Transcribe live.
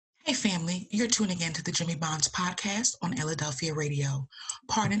Hey family, you're tuning in to the Jimmy Bonds podcast on Philadelphia Radio.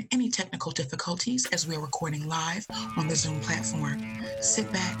 Pardon any technical difficulties as we're recording live on the Zoom platform. Sit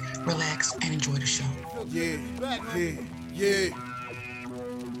back, relax, and enjoy the show. Yeah.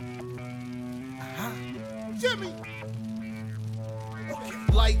 Jimmy.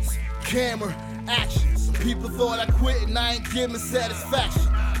 Lights, camera, action. Some people thought I quit and I ain't giving satisfaction.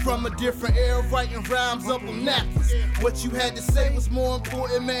 From a different era, writing rhymes up on napkins. What you had to say was more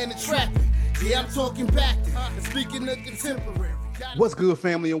important, man, than trapping. Yeah, I'm talking back and speaking of contemporary. What's good,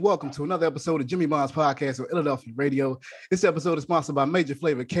 family, and welcome to another episode of Jimmy Bonds Podcast on Philadelphia Radio. This episode is sponsored by Major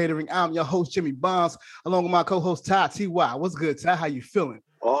Flavor Catering. I'm your host, Jimmy Bonds, along with my co-host, Ty T.Y. What's good, Ty? How you feeling?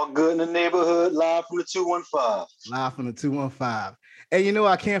 All good in the neighborhood, live from the 215. Live from the 215. And you know,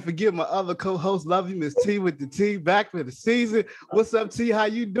 I can't forget my other co-host, love you, Miss T with the T, back for the season. What's up, T? How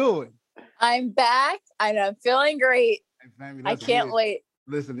you doing? I'm back and I'm feeling great. Hey, family, I can't wait.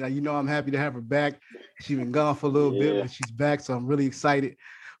 Listen, you know I'm happy to have her back. She's been gone for a little bit, but she's back, so I'm really excited.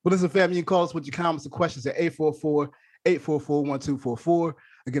 But listen, family, you can call us with your comments and questions at 844-844-1244.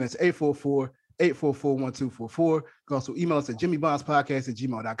 Again, it's 844-844-1244. You can also email us at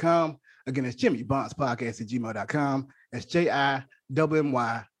jimmybondspodcast@gmail.com. Again, it's jimmybondspodcast@gmail.com. That's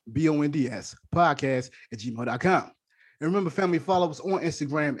JIMMYBONDS podcast@gmail.com. And remember, family, follow us on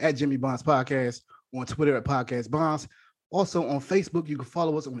Instagram at Jimmy Bonds Podcast, on Twitter at Podcast Bonds. Also on Facebook, you can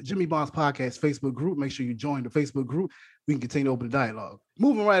follow us on the Jimmy Bonds Podcast Facebook group. Make sure you join the Facebook group. We can continue to open the dialogue.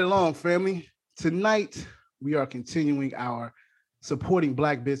 Moving right along, family. Tonight, we are continuing our Supporting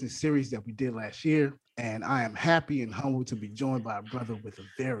Black Business series that we did last year. And I am happy and humbled to be joined by a brother with a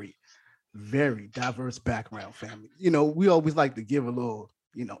very, very diverse background, family. You know, we always like to give a little,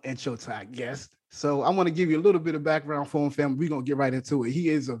 intro to our guest. So I want to give you a little bit of background for him, family. We're going to get right into it. He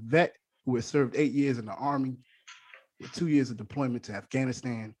is a vet who has served 8 years in the Army, with 2 years of deployment to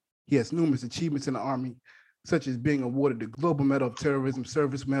Afghanistan. He has numerous achievements in the Army, such as being awarded the Global Medal of Terrorism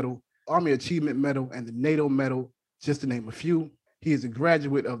Service Medal, Army Achievement Medal, and the NATO Medal, just to name a few. He is a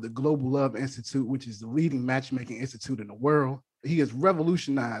graduate of the Global Love Institute, which is the leading matchmaking institute in the world. He has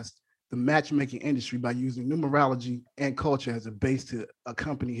revolutionized the matchmaking industry by using numerology and culture as a base to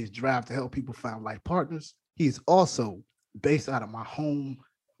accompany his drive to help people find life partners. He is also based out of my home,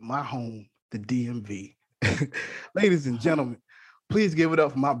 the DMV. Ladies and gentlemen, please give it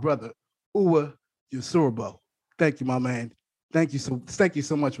up for my brother, Uwa Yasurabo. Thank you, my man. Thank you so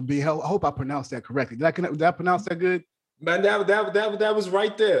much for being here. I hope I pronounced that correctly. Did I pronounce that good? Man, that was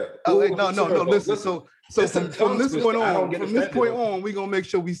right there. Oh, no. Listen. So from this point on, we're gonna make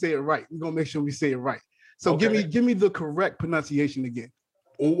sure we say it right. So okay. Give me the correct pronunciation again.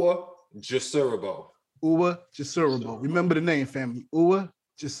 Uwa Yasurabo. Uwa Yasurabo. Remember the name, family. Uwa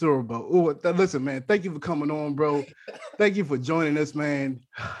Yasurabo. Uwa, listen, man. Thank you for coming on, bro. Thank you for joining us, man.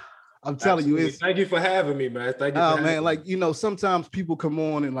 I'm telling you, thank you for having me, man. Thank you. Man, sometimes people come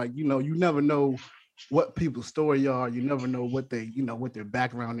on and you never know what people's story are. You never know what their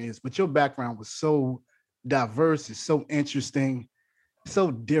background is. But your background was so diverse, it's so interesting,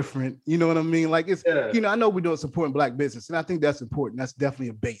 so different. You know what I mean? I know we're doing supporting Black business, and I think that's important. That's definitely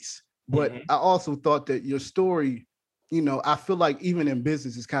a base. But I also thought that your story, I feel like even in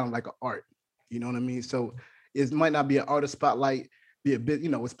business, it's kind of like an art. You know what I mean? So it might not be an artist spotlight, be a bit,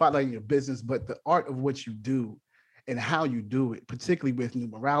 it's spotlighting your business, but the art of what you do and how you do it, particularly with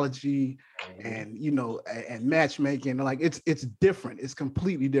numerology and and matchmaking, it's different. It's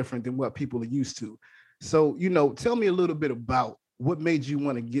completely different than what people are used to. So tell me a little bit about what made you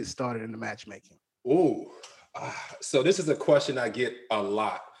want to get started in the matchmaking. So this is a question I get a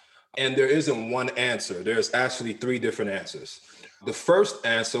lot, and there isn't one answer. There's actually three different answers. The first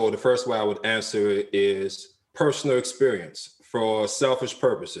answer, or the first way I would answer it, is personal experience for selfish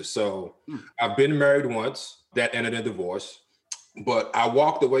purposes. So I've been married once. That ended in divorce, but I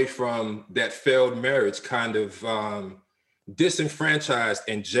walked away from that failed marriage kind of disenfranchised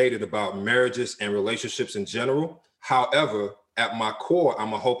and jaded about marriages and relationships in general. However, at my core,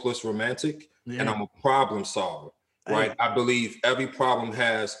 I'm a hopeless romantic and I'm a problem solver, right? I believe every problem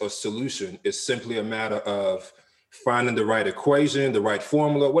has a solution. It's simply a matter of finding the right equation, the right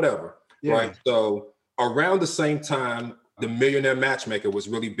formula, whatever, right? So around the same time, The Millionaire Matchmaker was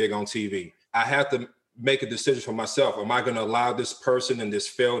really big on TV. I had to make a decision for myself. Am I going to allow this person and this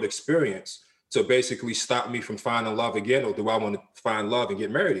failed experience to basically stop me from finding love again, or do I want to find love and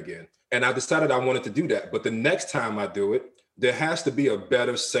get married again? And I decided I wanted to do that. But the next time I do it, there has to be a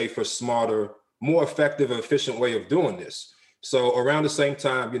better, safer, smarter, more effective and efficient way of doing this. So around the same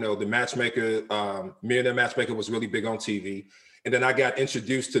time, the matchmaker, Millionaire Matchmaker was really big on TV. And then I got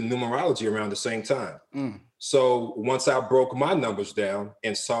introduced to numerology around the same time. Mm. So once I broke my numbers down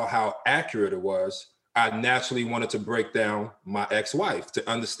and saw how accurate it was, I naturally wanted to break down my ex-wife to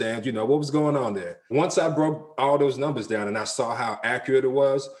understand, what was going on there. Once I broke all those numbers down and I saw how accurate it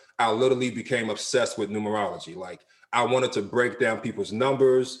was, I literally became obsessed with numerology. Like, I wanted to break down people's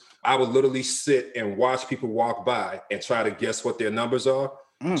numbers. I would literally sit and watch people walk by and try to guess what their numbers are.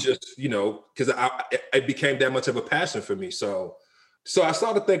 Just, because it became that much of a passion for me. So I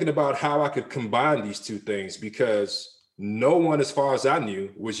started thinking about how I could combine these two things, because no one, as far as I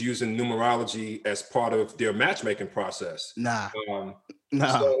knew, was using numerology as part of their matchmaking process. Nah.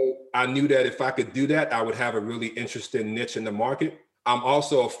 So I knew that if I could do that, I would have a really interesting niche in the market. I'm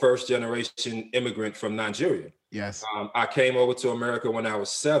also a first generation immigrant from Nigeria. Yes. I came over to America when I was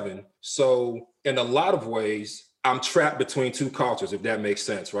 7. So in a lot of ways, I'm trapped between two cultures, if that makes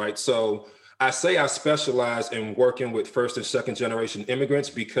sense, right? So I say I specialize in working with first and second generation immigrants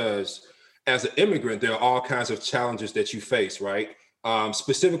because as an immigrant, there are all kinds of challenges that you face, right?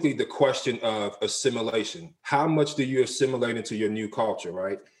 Specifically, the question of assimilation. How much do you assimilate into your new culture,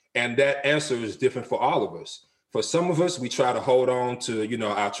 right? And that answer is different for all of us. For some of us, we try to hold on to,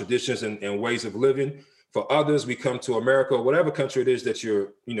 our traditions and ways of living. For others, we come to America, or whatever country it is that you're,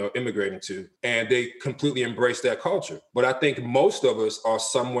 immigrating to, and they completely embrace that culture. But I think most of us are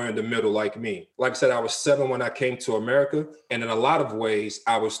somewhere in the middle, like me. Like I said, I was 7 when I came to America. And in a lot of ways,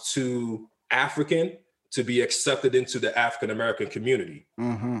 I was too African to be accepted into the African-American community.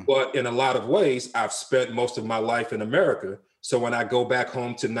 Mm-hmm. But in a lot of ways, I've spent most of my life in America. So when I go back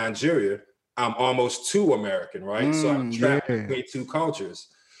home to Nigeria, I'm almost too American, right? So I'm trapped between two cultures.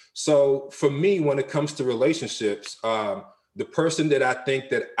 So for me, when it comes to relationships, the person that I think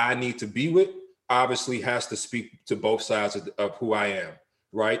that I need to be with obviously has to speak to both sides of who I am,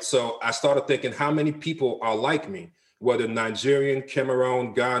 right? So I started thinking, how many people are like me, whether Nigerian,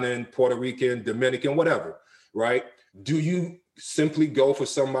 Cameroon, Ghanaian, Puerto Rican, Dominican, whatever, right? Do you simply go for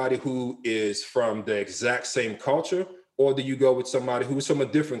somebody who is from the exact same culture, or do you go with somebody who's from a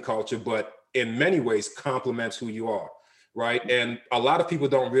different culture, but in many ways complements who you are? Right. And a lot of people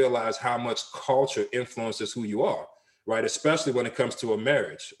don't realize how much culture influences who you are, right? Especially when it comes to a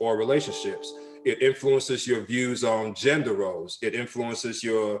marriage or relationships. It influences your views on gender roles. It influences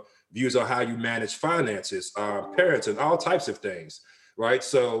your views on how you manage finances, parents, and all types of things, right?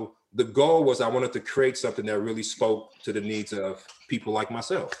 So the goal was I wanted to create something that really spoke to the needs of people like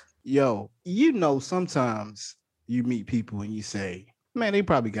myself. Yo, sometimes you meet people and you say, man, they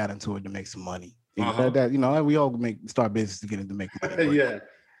probably got into it to make some money. We all start business to get into make money.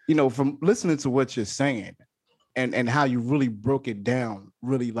 But, from listening to what you're saying and how you really broke it down,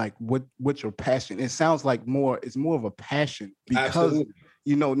 really like what your passion. It sounds like it's more of a passion because Absolutely.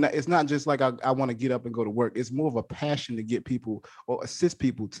 It's not just like I want to get up and go to work. It's more of a passion to get people or assist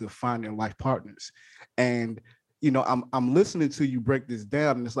people to find their life partners. And I'm listening to you break this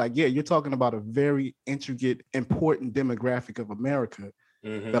down, and it's like, yeah, you're talking about a very intricate, important demographic of America.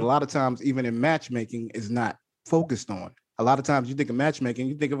 Mm-hmm. That a lot of times, even in matchmaking, is not focused on. A lot of times, you think of matchmaking,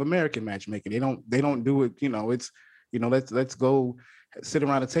 you think of American matchmaking. They don't do it. It's let's go sit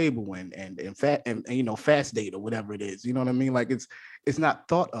around a table and fast date or whatever it is. You know what I mean? Like it's not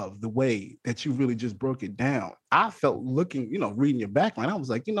thought of the way that you really just broke it down. I felt looking, reading your background, I was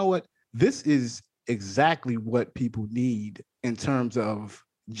like, you know what? This is exactly what people need in terms of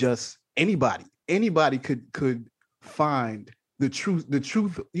just anybody. Anybody could find the truth,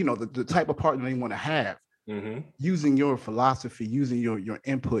 the type of partner they want to have, mm-hmm. using your philosophy, using your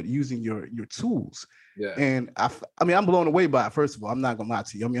input, using your tools. Yeah. And I'm blown away by it. First of all, I'm not gonna lie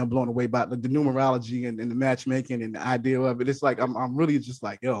to you. I'm blown away by the numerology and the matchmaking and the idea of it. It's like I'm really just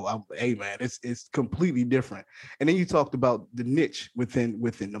like, hey man, it's completely different. And then you talked about the niche within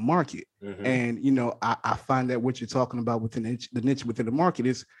the market, mm-hmm. and I find that what you're talking about within the niche within the market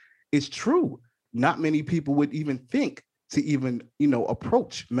is true. Not many people would even think to even,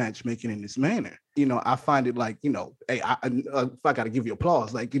 approach matchmaking in this manner. I find it like, hey, if I got to give you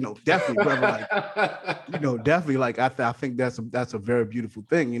applause, like, definitely, brother, like, definitely, like, I think that's a very beautiful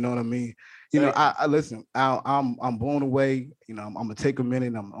thing. You know what I mean? I listen, I'm blown away. I'm going to take a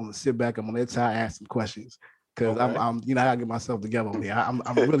minute. I'm going to sit back. I'm going to let Ty ask some questions. Because okay. I got to get myself together on here. I'm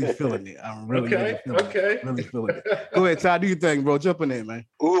really feeling it. I'm really feeling it. Go ahead, Ty, do your thing, bro. Jump in there, man.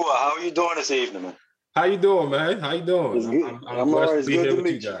 Ooh, how are you doing this evening, man? How you doing, man? How you doing? I'm blessed to be here with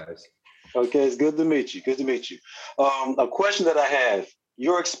you guys. Okay, it's good to meet you. Good to meet you. A question that I have: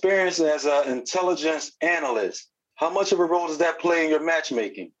 your experience as an intelligence analyst, how much of a role does that play in your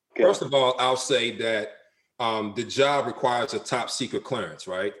matchmaking? Okay. First of all, I'll say that the job requires a top secret clearance,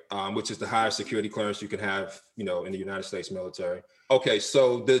 right? Which is the highest security clearance you can have, in the United States military. Okay,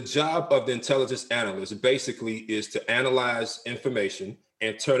 so the job of the intelligence analyst basically is to analyze information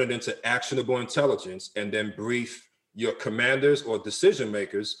and turn it into actionable intelligence, and then brief your commanders or decision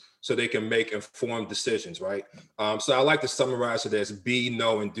makers so they can make informed decisions, right? So I like to summarize it as be,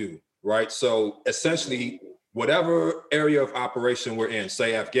 know, and do, right? So essentially, whatever area of operation we're in,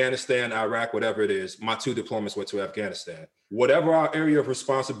 say Afghanistan, Iraq, whatever it is, my 2 deployments went to Afghanistan. Whatever our area of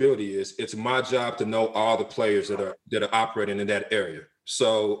responsibility is, it's my job to know all the players that are operating in that area.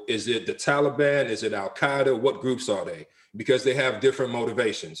 So is it the Taliban? Is it Al-Qaeda? What groups are they? Because they have different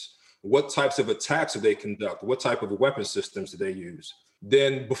motivations. What types of attacks do they conduct? What type of weapon systems do they use?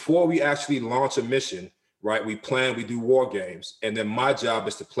 Then before we actually launch a mission, right, we plan, we do war games. And then my job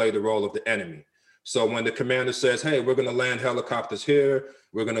is to play the role of the enemy. So when the commander says, hey, we're going to land helicopters here,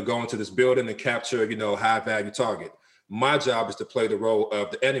 we're going to go into this building and capture, high value target. My job is to play the role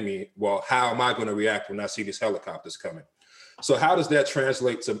of the enemy. Well, how am I going to react when I see these helicopters coming? So how does that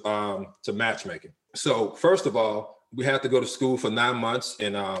translate to matchmaking? So first of all, we have to go to school for 9 months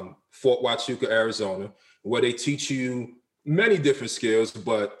in Fort Huachuca, Arizona, where they teach you many different skills,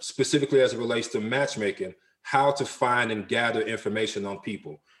 but specifically as it relates to matchmaking, how to find and gather information on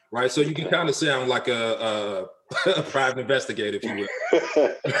people. Right, so you can kind of sound like a private investigator, if you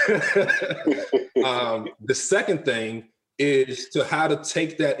will. The second thing is to how to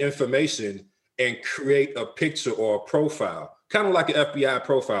take that information and create a picture or a profile, kind of like an FBI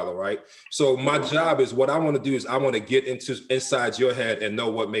profiler, right? So my job is, what I want to do is I want to get inside your head and know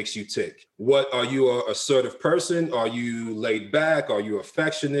what makes you tick. What are you, an assertive person? Are you laid back? Are you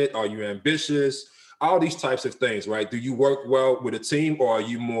affectionate? Are you ambitious? All these types of things, right? Do you work well with a team, or are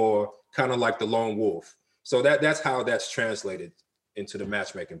you more kind of like the lone wolf? So that's how that's translated into the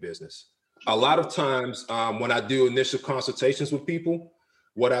matchmaking business. A lot of times when I do initial consultations with people,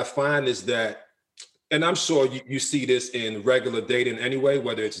 what I find is that, and I'm sure you see this in regular dating anyway,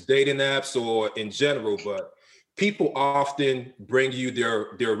 whether it's dating apps or in general, but people often bring you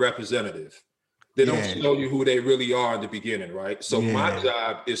their representative. They don't show you who they really are in the beginning, right? So my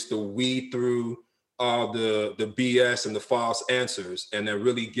job is to weed through all the BS and the false answers, and then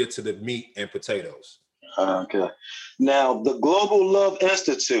really get to the meat and potatoes. Okay. Now, the Global Love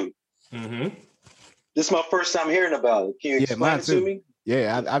Institute. Mm-hmm. This is my first time hearing about it. Can you explain it to me?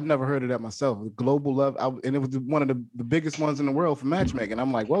 Yeah, I've never heard of that myself. Global Love, and it was one of the biggest ones in the world for matchmaking.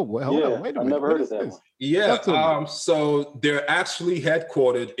 I'm like, whoa, hold on, wait a minute. I've never heard of that one. Yeah, so they're actually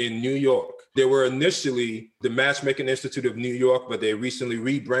headquartered in New York. They were initially the Matchmaking Institute of New York, but they recently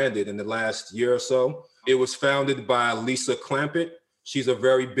rebranded in the last year or so. It was founded by Lisa Clampett. She's a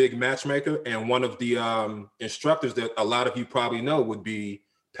very big matchmaker, and one of the instructors that a lot of you probably know would be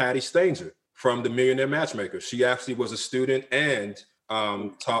Patty Stanger from the Millionaire Matchmaker. She actually was a student and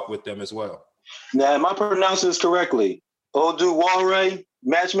taught with them as well. Now, am I pronouncing this correctly? Oduware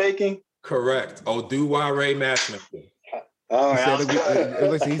Matchmaking? Correct. Oduware Matchmaking. All right.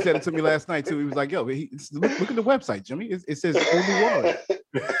 Listen, he said it to me last night too. He was like, "Yo, look at the website, Jimmy. It says Oduware."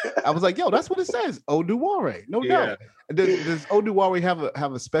 I was like, "Yo, that's what it says, Oduware." No doubt. Does Oduware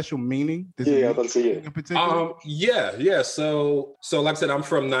have a special meaning? I'm about to say it. In particular? Yeah. So like I said, I'm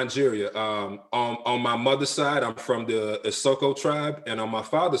from Nigeria. On my mother's side, I'm from the Isoko tribe, and on my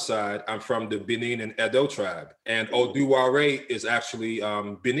father's side, I'm from the Benin and Edo tribe. And Oduware is actually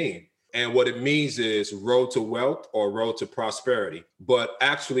Benin. And what it means is road to wealth or road to prosperity. But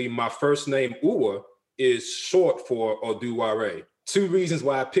actually, my first name, Uwa, is short for Oduware. 2 reasons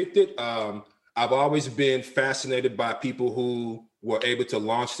why I picked it. I've always been fascinated by people who were able to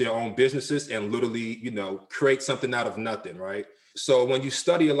launch their own businesses and literally, create something out of nothing, right? So when you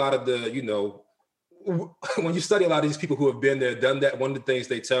study a lot of these people who have been there, done that, one of the things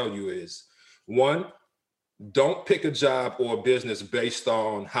they tell you is, one, don't pick a job or a business based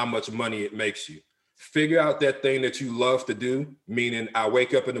on how much money it makes you. Figure out that thing that you love to do, meaning I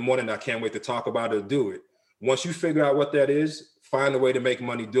wake up in the morning, I can't wait to talk about it or do it. Once you figure out what that is, find a way to make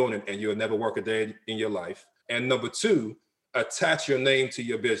money doing it, and you'll never work a day in your life. And number 2, attach your name to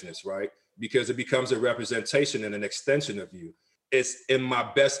your business, right? Because it becomes a representation and an extension of you. It's in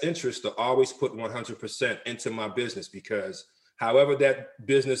my best interest to always put 100% into my business, because however that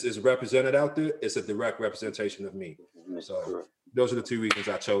business is represented out there, it's a direct representation of me. So those are the 2 reasons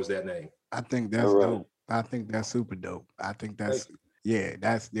I chose that name. I think that's dope. I think that's super dope. I think that's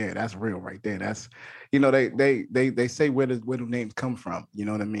that's real right there. That's, they say where do names come from? You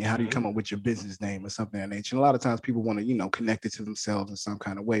know what I mean? How do you come up with your business name or something of that nature? And a lot of times people want to, connect it to themselves in some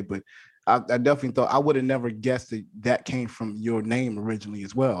kind of way. But I definitely thought, I would have never guessed that came from your name originally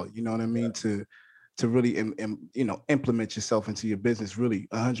as well. You know what I mean? To to really implement yourself into your business really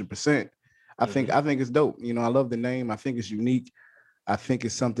 100%. I think it's dope. You know, I love the name. I think it's unique. I think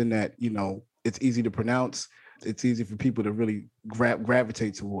it's something that, you know, it's easy to pronounce. It's easy for people to really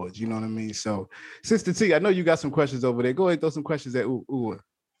gravitate towards, you know what I mean? So, Sister T, I know you got some questions over there. Go ahead, throw some questions at Ua.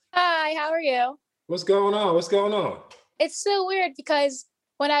 Hi, how are you? What's going on? What's going on? It's so weird because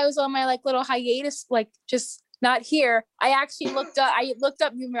when I was on my like little hiatus, like just not here, I actually looked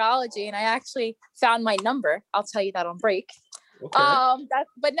up numerology and I actually found my number. I'll tell you that on break. Okay.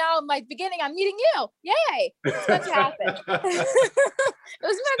 But now in my beginning, I'm meeting you. Yay! It's meant to happen. It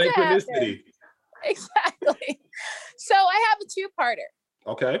was meant to happen. Exactly. So I have a two-parter.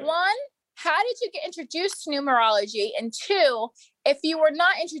 Okay. One, how did you get introduced to numerology? And two, if you were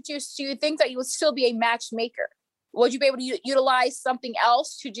not introduced, do you think that you would still be a matchmaker? Would you be able to utilize something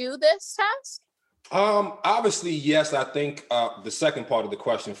else to do this task? Obviously, yes. I think the second part of the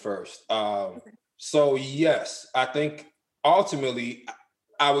question first. So yes, I think ultimately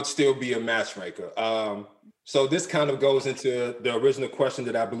I would still be a matchmaker. So this kind of goes into the original question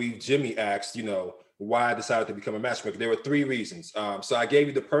that I believe Jimmy asked, you know, why I decided to become a matchmaker. There were three reasons. So I gave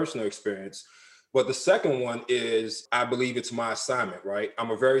you the personal experience, but the second one is I believe it's my assignment, right? I'm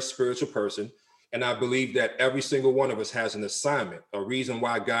a very spiritual person, and I believe that every single one of us has an assignment, a reason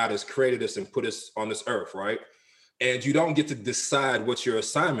why God has created us and put us on this earth, right? And you don't get to decide what your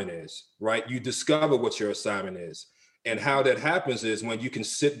assignment is, right? You discover what your assignment is. And how that happens is when you can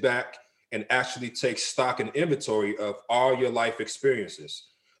sit back and actually take stock and inventory of all your life experiences.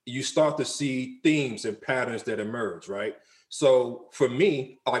 You start to see themes and patterns that emerge, right? So for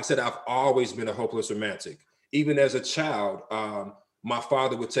me, like I said, I've always been a hopeless romantic. Even as a child, my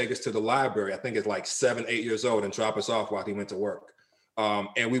father would take us to the library, I think it's like 7, 8 years old, and drop us off while he went to work.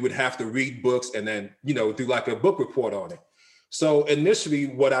 And we would have to read books and then, you know, do like a book report on it. So initially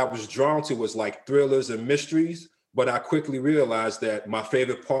what I was drawn to was like thrillers and mysteries. But I quickly realized that my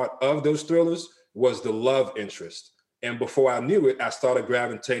favorite part of those thrillers was the love interest. And before I knew it, I started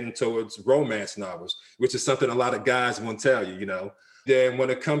gravitating towards romance novels, which is something a lot of guys won't tell you, you know. Then when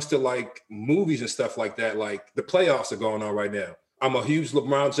it comes to like movies and stuff like that, like the playoffs are going on right now. I'm a huge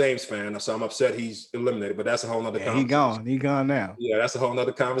LeBron James fan, so I'm upset he's eliminated, but that's a whole nother conversation. He gone now. Yeah, that's a whole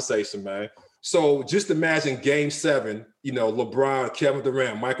nother conversation, man. So just imagine game 7, you know, LeBron, Kevin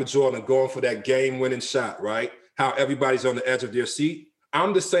Durant, Michael Jordan going for that game-winning shot, right? How everybody's on the edge of their seat.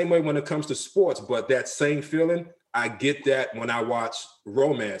 I'm the same way when it comes to sports, but that same feeling, I get that when I watch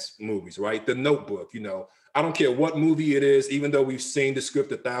romance movies, right? The Notebook, you know, I don't care what movie it is, even though we've seen the script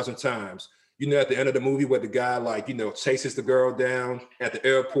 1,000 times, you know, at the end of the movie where the guy like, you know, chases the girl down at the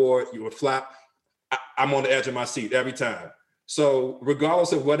airport, you would flap, I'm on the edge of my seat every time. So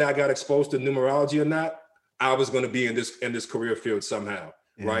regardless of whether I got exposed to numerology or not, I was going to be in this career field somehow,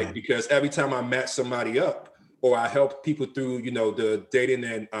 right? Because every time I match somebody up, or I help people through, you know, the dating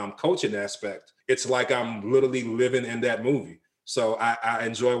and coaching aspect, it's like I'm literally living in that movie. So I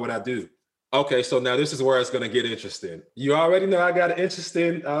enjoy what I do. Okay, so now this is where it's gonna get interesting. You already know I got an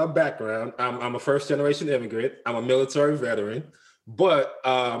interesting background. I'm a first-generation immigrant. I'm a military veteran, but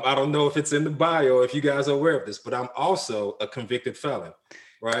I don't know if it's in the bio, if you guys are aware of this, but I'm also a convicted felon,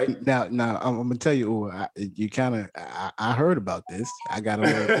 right? Now I'm gonna tell you, I heard about this. I got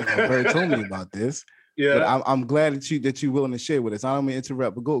a Bird told me about this. Yeah, but I'm glad that you're willing to share with us. I don't mean to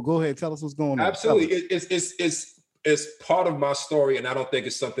interrupt, but go ahead, tell us what's going on. Absolutely, it's part of my story, and I don't think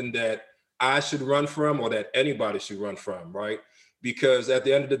it's something that I should run from or that anybody should run from, right? Because at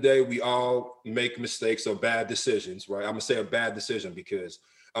the end of the day, we all make mistakes or bad decisions, right? I'm gonna say a bad decision because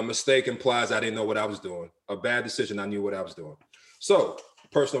a mistake implies I didn't know what I was doing. A bad decision, I knew what I was doing. So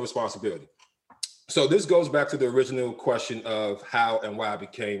personal responsibility. So this goes back to the original question of how and why I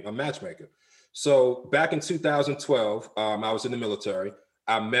became a matchmaker. So back in 2012, I was in the military.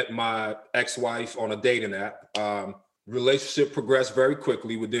 I met my ex-wife on a dating app. Relationship progressed very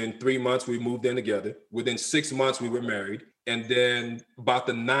quickly. Within 3 months, we moved in together. Within 6 months, we were married. And then about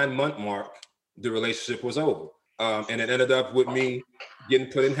the 9-month mark, the relationship was over. And it ended up with me getting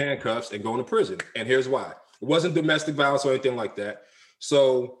put in handcuffs and going to prison. And here's why. It wasn't domestic violence or anything like that.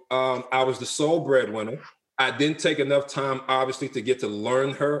 So I was the sole breadwinner. I didn't take enough time, obviously, to get to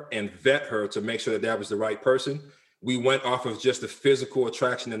learn her and vet her to make sure that that was the right person. We went off of just the physical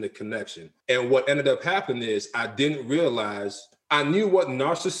attraction and the connection. And what ended up happening is I didn't realize, I knew what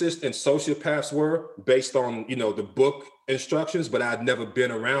narcissists and sociopaths were based on, you know, the book instructions, but I'd never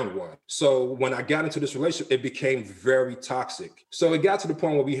been around one. So when I got into this relationship, it became very toxic. So it got to the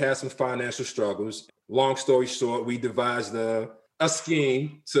point where we had some financial struggles. Long story short, we devised a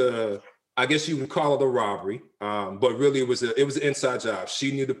scheme to, I guess you would call it a robbery, but really it was an inside job.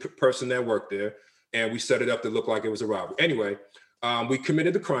 She knew the person that worked there. and we set it up to look like it was a robbery. Anyway, we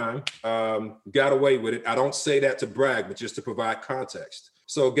committed the crime, got away with it. I don't say that to brag, but just to provide context.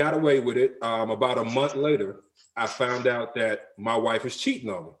 So got away with it. About a month later, I found out that my wife was cheating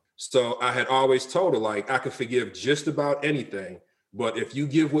on me. So I had always told her, like, I could forgive just about anything, but if you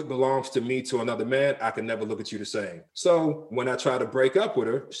give what belongs to me to another man, I can never look at you the same. So when I tried to break up with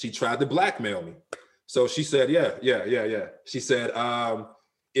her, she tried to blackmail me. So she said, yeah. She said,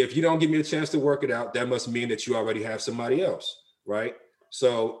 if you don't give me a chance to work it out, that must mean that you already have somebody else, right?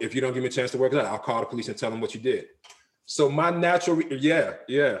 So if you don't give me a chance to work it out, I'll call the police and tell them what you did. So my natural,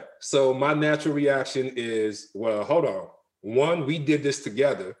 So my natural reaction is, well, hold on. One, we did this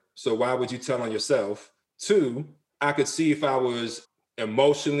together. So why would you tell on yourself? Two, I could see if I was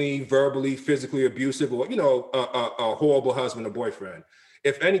emotionally, verbally, physically abusive, or, a horrible husband or boyfriend.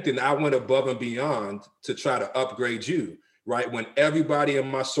 If anything, I went above and beyond to try to upgrade you, right? When everybody in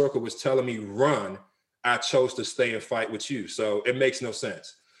my circle was telling me run, I chose to stay and fight with you. So it makes no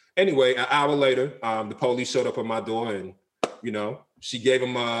sense. Anyway, an hour later, the police showed up at my door, and, she gave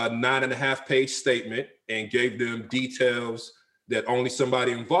them a 9.5-page statement and gave them details that only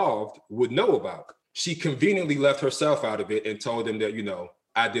somebody involved would know about. She conveniently left herself out of it and told them that,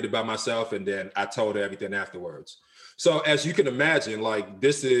 I did it by myself, and then I told her everything afterwards. So as you can imagine, like,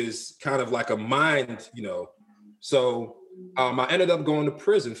 this is kind of like a mind, So I ended up going to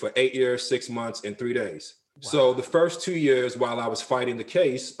prison for 8 years, 6 months, and 3 days. Wow. So the first 2 years while I was fighting the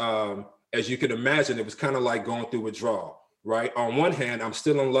case, as you can imagine, it was kind of like going through withdrawal, right? On one hand, I'm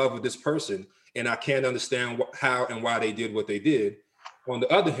still in love with this person, and I can't understand how and why they did what they did. On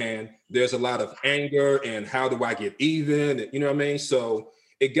the other hand, there's a lot of anger and how do I get even? You know what I mean? So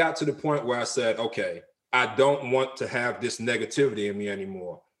it got to the point where I said, okay, I don't want to have this negativity in me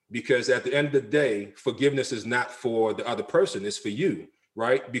anymore, because at the end of the day, forgiveness is not for the other person, it's for you,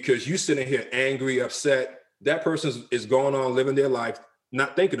 right? Because you sitting here angry, upset, that person is going on living their life,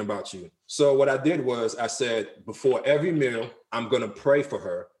 not thinking about you. So what I did was I said, before every meal, I'm going to pray for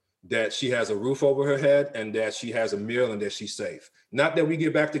her that she has a roof over her head and that she has a meal and that she's safe. Not that we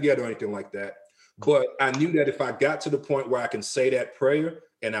get back together or anything like that, but I knew that if I got to the point where I can say that prayer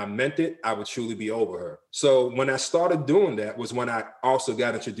and I meant it, I would truly be over her. So when I started doing that was when I also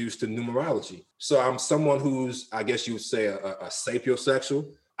got introduced to numerology. So I'm someone who's, I guess you would say, a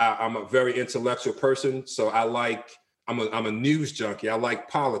sapiosexual. I'm a very intellectual person. So I'm a news junkie. I like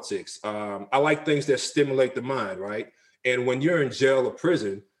politics. I like things that stimulate the mind, right? And when you're in jail or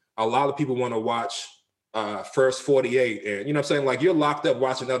prison, a lot of people want to watch First 48, and you know what I'm saying? Like, you're locked up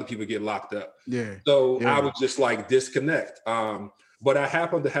watching other people get locked up. Yeah. So I would just like disconnect. But I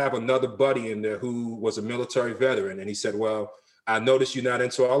happened to have another buddy in there who was a military veteran, and he said, well, I noticed you're not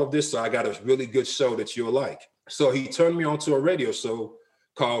into all of this, so I got a really good show that you'll like. So he turned me on to a radio show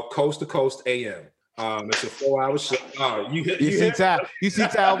called Coast to Coast AM. It's a 4-hour show. You see Ty? You see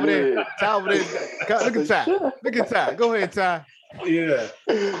Ty over there? Ty over there. Look at Ty. Look at Ty. Go ahead, Ty. Yeah.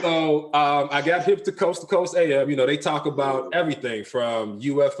 So I got hip to Coast AM. They talk about everything from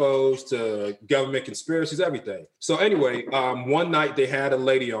UFOs to government conspiracies, everything. So anyway, one night they had a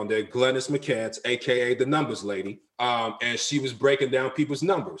lady on there, Glennis McCants, aka the Numbers Lady, and she was breaking down people's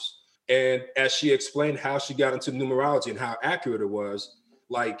numbers. And as she explained how she got into numerology and how accurate it was,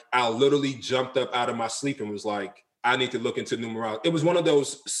 like, I literally jumped up out of my sleep and was like, I need to look into numerology. It was one of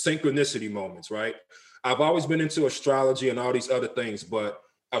those synchronicity moments, right? I've always been into astrology and all these other things, but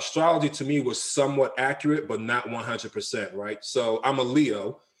astrology to me was somewhat accurate, but not 100%, right? So I'm a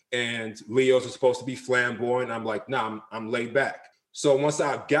Leo, and Leos are supposed to be flamboyant. I'm like, nah, I'm laid back. So once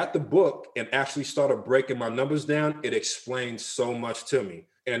I got the book and actually started breaking my numbers down, it explained so much to me.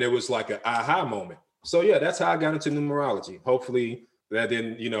 And it was like an aha moment. So yeah, that's how I got into numerology. Hopefully that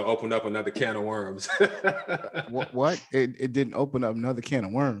didn't, open up another can of worms. What? It didn't open up another can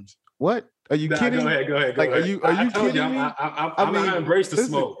of worms. What? Are you kidding? Go ahead. Like, are you kidding me? I embrace the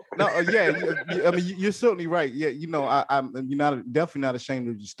smoke. No, I mean, you're certainly right. Yeah, I'm definitely not ashamed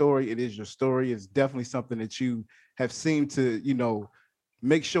of your story. It is your story. It's definitely something that you have seemed to,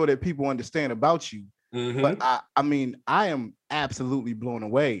 make sure that people understand about you. Mm-hmm. But I am absolutely blown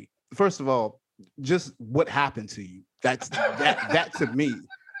away. First of all, just what happened to you. That to me,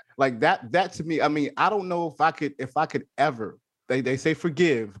 like that to me. I mean, I don't know if I could ever. They say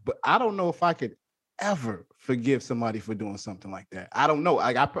forgive, but I don't know if I could ever forgive somebody for doing something like that. I don't know.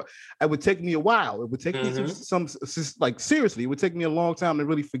 It would take me a while. It would take me some seriously. It would take me a long time to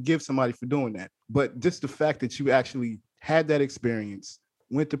really forgive somebody for doing that. But just the fact that you actually had that experience,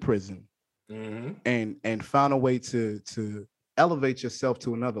 went to prison, and found a way to elevate yourself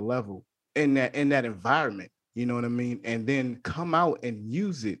to another level in that environment. You know what I mean? And then come out and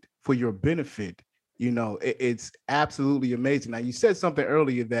use it for your benefit You know, it's absolutely amazing. Now, you said something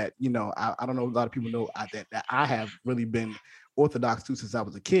earlier that, you know, I don't know, a lot of people know that I have really been orthodox to since I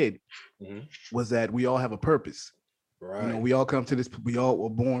was a kid, was that we all have a purpose. Right. You know, we all come to this, we all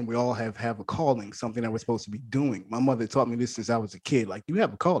were born, we all have a calling, something that we're supposed to be doing. My mother taught me this since I was a kid. Like, you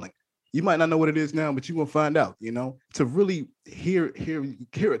have a calling. You might not know what it is now, but you're gonna find out, you know, to really hear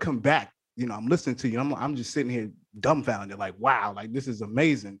it come back. You know, I'm listening to you. I'm just sitting here dumbfounded, like, wow, like this is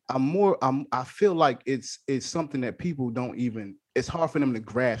amazing. I feel like it's something that people don't even, it's hard for them to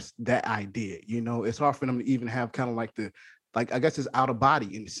grasp that idea. You know, it's hard for them to even have kind of like I guess it's out of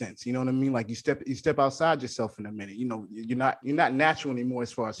body in a sense. You know what I mean? Like you step outside yourself in a minute. You know, you're not natural anymore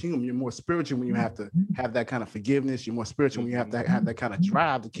as far as human. You're more spiritual when you have to have that kind of forgiveness. You're more spiritual when you have to have that kind of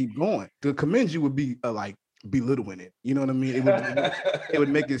drive to keep going. To commend you would be like belittling it. You know what I mean? It would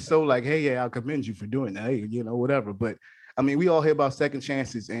make it so like, hey, yeah, I'll commend you for doing that. Hey, you know, whatever. But I mean, we all hear about second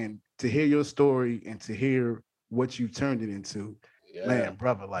chances, and to hear your story and to hear what you turned it into, man,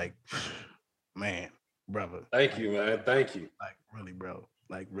 brother, like, man. Brother, thank you, man. Thank you. Like really, bro.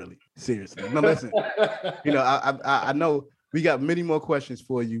 Like really, seriously. No, listen. You know, I know we got many more questions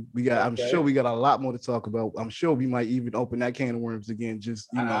for you. I'm sure we got a lot more to talk about. I'm sure we might even open that can of worms again. Just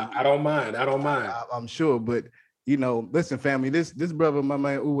you know, I don't mind. I'm sure, but you know, listen, family. This brother, my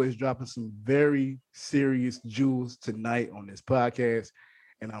man Uwe, is dropping some very serious jewels tonight on this podcast.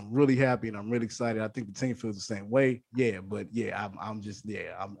 And I'm really happy and I'm really excited. I think the team feels the same way. Yeah, but yeah, I'm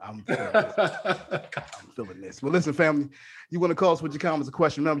feeling this. Well, listen, family, you want to call us with your comments or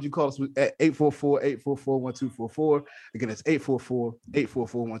question? Remember, you call us at 844-844-1244. Again, it's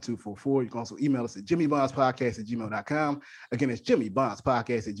 844-844-1244. You can also email us at jimmybondspodcast@gmail.com. Again, it's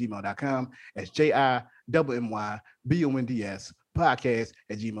jimmybondspodcast@gmail.com. That's JIMMYBONDS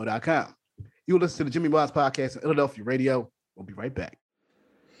podcast@gmail.com. You listen to the Jimmy Bonds Podcast on Philadelphia Radio. We'll be right back.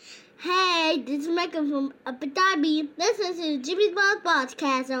 Hey, this is Mecca from Abu Dhabi. Listen to Jimmy Bonds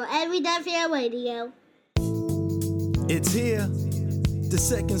Podcast on Philadelphia Radio. It's here, the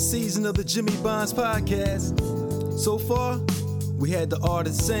second season of the Jimmy Bonds Podcast. So far, we had the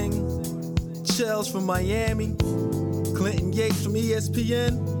artist sing, Chels from Miami, Clinton Yates from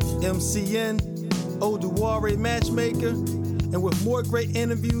ESPN, MCN, Oduware Matchmaker, and with more great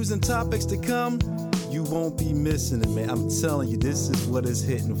interviews and topics to come, you won't be missing it, man. I'm telling you, this is what it's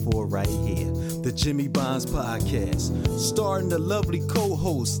hitting for right here. The Jimmy Bonds Podcast, starring the lovely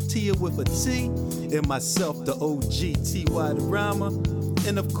co-host Tia with a T, and myself, the OG T.Y. the Rhymer,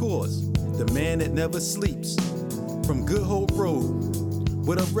 and of course, the man that never sleeps, from Good Hope Road,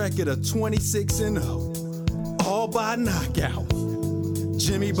 with a record of 26-0, all by knockout,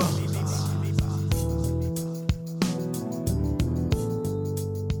 Jimmy Bonds.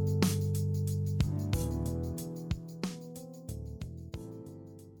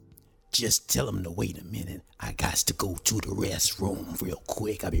 Just tell him to wait a minute. I got to go to the restroom real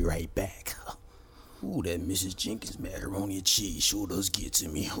quick. I'll be right back. Ooh, that Mrs. Jenkins macaroni and cheese sure does get to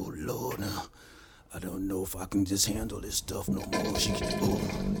me. Oh, Lord. I don't know if I can just handle this stuff no more. She can,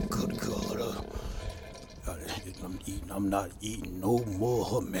 good God. I'm not eating no more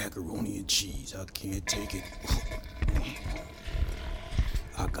her macaroni and cheese. I can't take it.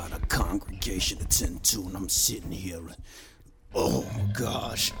 I got a congregation to tend to, and I'm sitting here. Oh,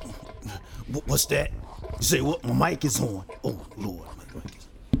 gosh. What's that? Say what? My mic is on. Oh, Lord. My mic is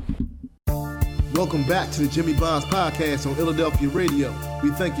on. Welcome back to the Jimmy Bonds Podcast on Philadelphia Radio.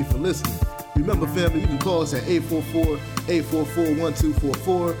 We thank you for listening. Remember, family, you can call us at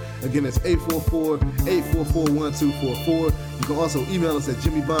 844-844-1244. Again, it's 844-844-1244. You can also email us at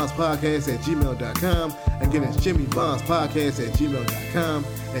jimmybondspodcast@gmail.com. Again, it's jimmybondspodcast@gmail.com.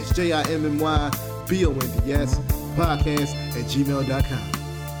 That's JIMMYBONDS podcast@gmail.com.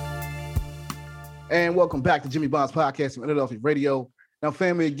 And welcome back to Jimmy Bonds Podcast from Philadelphia Radio. Now,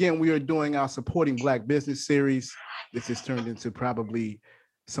 family, again, we are doing our Supporting Black Business series. This has turned into probably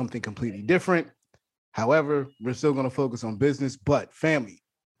something completely different. However, we're still going to focus on business. But, family,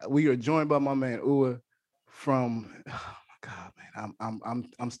 we are joined by my man Uwe from. Oh my God, man,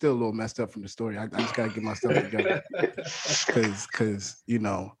 I'm still a little messed up from the story. I just got to get my stuff together because you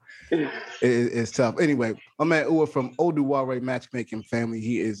know. It's tough. Anyway, my man Uwe from Oduware Matchmaking family.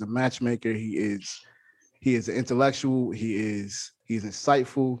 He is a matchmaker. He is an intellectual. He's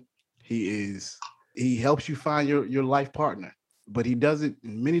insightful. He helps you find your life partner, but he does it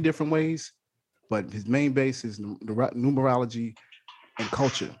in many different ways. But his main base is numerology and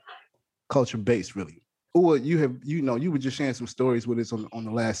culture based, really. Uwe, you were just sharing some stories with us on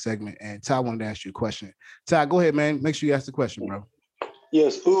the last segment, and Ty wanted to ask you a question. Ty, go ahead, man. Make sure you ask the question, bro.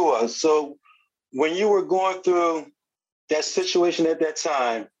 Yes, Uwe. So when you were going through that situation at that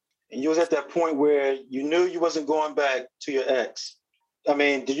time, and you was at that point where you knew you wasn't going back to your ex, I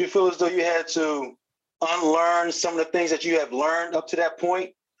mean, did you feel as though you had to unlearn some of the things that you have learned up to that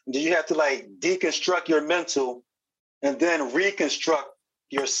point? Did you have to like deconstruct your mental and then reconstruct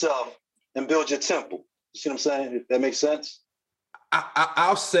yourself and build your temple? You see what I'm saying? If that makes sense?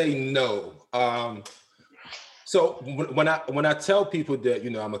 I'll say no. So when I tell people that,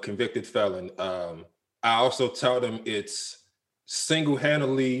 I'm a convicted felon, I also tell them it's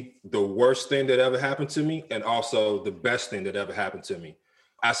single-handedly the worst thing that ever happened to me and also the best thing that ever happened to me.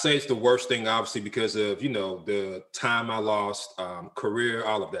 I say it's the worst thing, obviously, because of, the time I lost, career,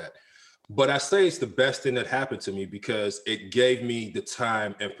 all of that. But I say it's the best thing that happened to me because it gave me the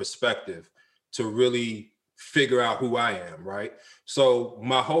time and perspective to really figure out who I am, right? So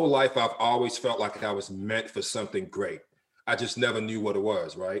my whole life, I've always felt like I was meant for something great. I just never knew what it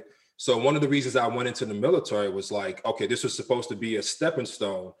was, right? So one of the reasons I went into the military was like, okay, this was supposed to be a stepping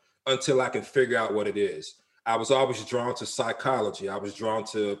stone until I can figure out what it is. I was always drawn to psychology. I was drawn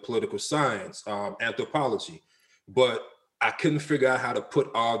to political science, anthropology, but I couldn't figure out how to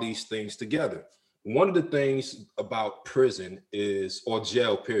put all these things together. One of the things about prison is, or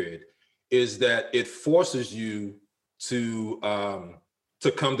jail period, is that it forces you to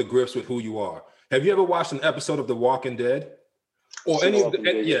come to grips with who you are. Have you ever watched an episode of The Walking Dead? Or any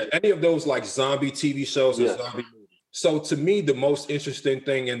of those like zombie TV shows or zombie movies? So to me, the most interesting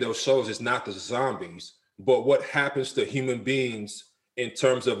thing in those shows is not the zombies, but what happens to human beings in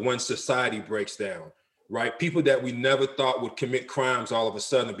terms of when society breaks down, right? People that we never thought would commit crimes all of a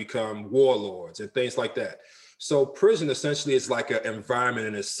sudden become warlords and things like that. So prison essentially is like an environment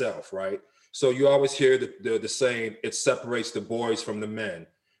in itself, right? So you always hear the saying, it separates the boys from the men,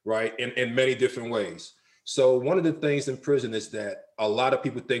 right? In many different ways. So one of the things in prison is that a lot of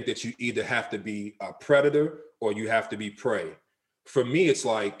people think that you either have to be a predator or you have to be prey. For me, it's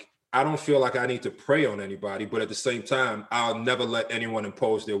like, I don't feel like I need to prey on anybody, but at the same time, I'll never let anyone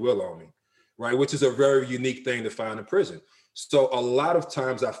impose their will on me, right? Which is a very unique thing to find in prison. So a lot of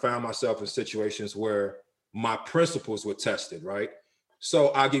times I found myself in situations where my principles were tested, right? So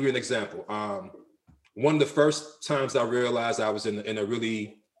I'll give you an example. One of the first times I realized I was in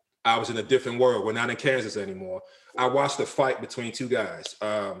a different world. We're not in Kansas anymore. I watched a fight between two guys.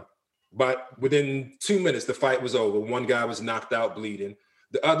 But within 2 minutes, the fight was over. One guy was knocked out bleeding.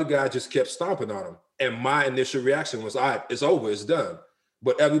 The other guy just kept stomping on him. And my initial reaction was, all right, it's over, it's done.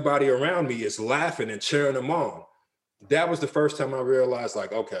 But everybody around me is laughing and cheering him on. That was the first time I realized,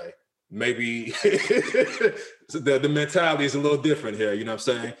 like, okay, maybe the mentality is a little different here. You know what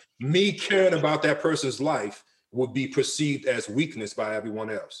I'm saying? Me caring about that person's life would be perceived as weakness by everyone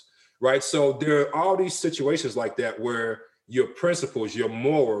else, right? So there are all these situations like that where your principles, your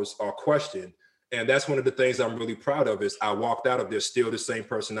morals are questioned. And that's one of the things I'm really proud of is I walked out of there still the same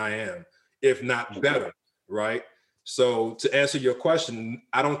person I am, if not better, right? So to answer your question,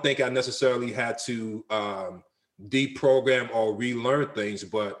 I don't think I necessarily had to deprogram or relearn things,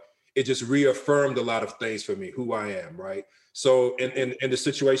 but it just reaffirmed a lot of things for me, who I am, right? So in the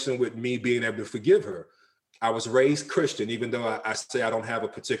situation with me being able to forgive her, I was raised Christian, even though I say I don't have a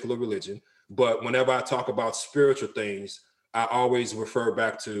particular religion. But whenever I talk about spiritual things, I always refer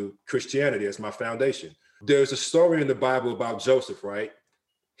back to Christianity as my foundation. There's a story in the Bible about Joseph, right?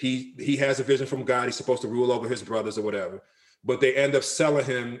 He has a vision from God. He's supposed to rule over his brothers or whatever, but they end up selling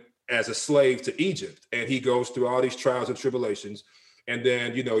him as a slave to Egypt. And he goes through all these trials and tribulations. And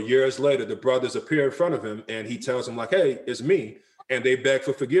then, years later, the brothers appear in front of him and he tells them like, hey, it's me. And they beg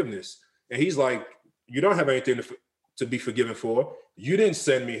for forgiveness. And he's like, you don't have anything to be forgiven for. You didn't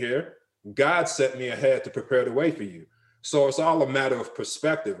send me here. God sent me ahead to prepare the way for you. So it's all a matter of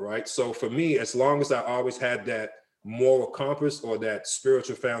perspective, right? So for me, as long as I always had that moral compass or that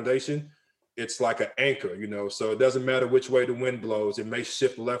spiritual foundation, it's like an anchor, so it doesn't matter which way the wind blows. It may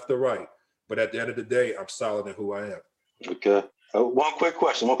shift left or right, but at the end of the day, I'm solid in who I am. Okay. One quick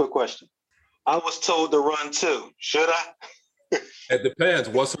question. I was told to run too. Should I? It depends.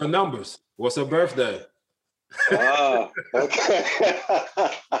 What's her numbers? What's her birthday? Okay.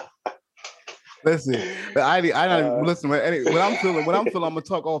 Listen, I don't listen. When I'm feeling, I'm gonna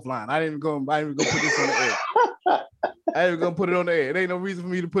talk offline. I ain't even gonna put this on the air. I ain't even gonna put it on the air. It ain't no reason for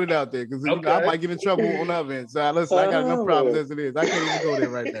me to put it out there because I might get in trouble on the other end. So listen, I got enough problems as it is. I can't even go there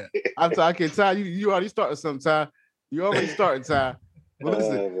right now. I can't. Ty, you already starting sometime. You already starting, Ty. But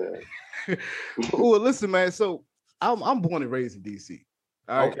listen, listen, man. So I'm born and raised in DC.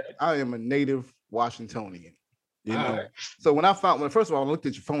 All right, okay. I am a native Washingtonian. So first of all, I looked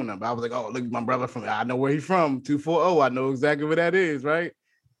at your phone number. I was like, oh, look, my brother I know where he's from, 240. I know exactly where that is, right?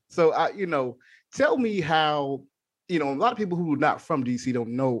 So tell me how you know, a lot of people who are not from DC don't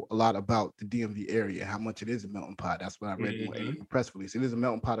know a lot about the DMV area, how much it is a melting pot. That's what I read in the press release. It is a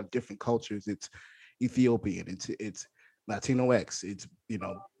melting pot of different cultures. It's Ethiopian, it's Latino X, it's, you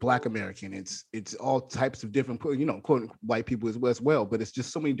know, Black American, it's all types of different, you know, quote white people as well, but it's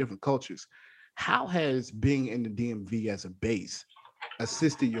just so many different cultures. How has being in the DMV as a base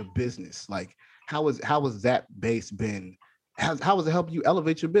assisted your business? Like, how has that base been? How has it helped you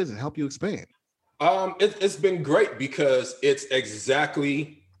elevate your business, help you expand? It's been great because it's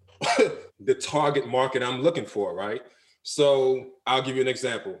exactly the target market I'm looking for, right? So I'll give you an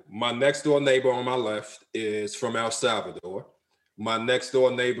example. My next door neighbor on my left is from El Salvador. My next door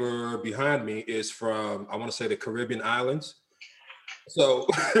neighbor behind me is from, I want to say, the Caribbean islands. So,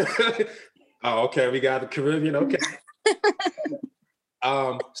 oh, okay, we got the Caribbean. Okay.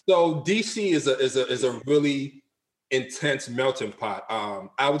 So DC is a really intense melting pot.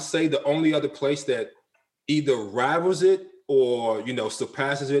 I would say the only other place that either rivals it or, you know,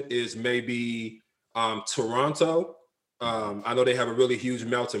 surpasses it is maybe Toronto. I know they have a really huge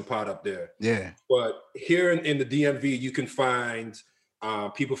melting pot up there. Yeah. But here in the DMV, you can find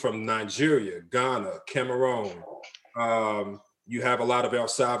people from Nigeria, Ghana, Cameroon. You have a lot of El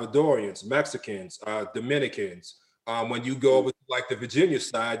Salvadorians, Mexicans, Dominicans. When you go over to like the Virginia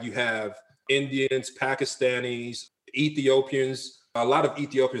side, you have Indians, Pakistanis, Ethiopians. A lot of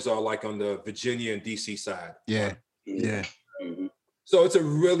Ethiopians are like on the Virginia and DC side. Yeah. Yeah. So it's a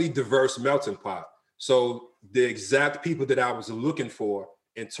really diverse melting pot. So the exact people that I was looking for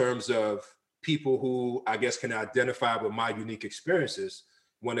in terms of people who I guess can identify with my unique experiences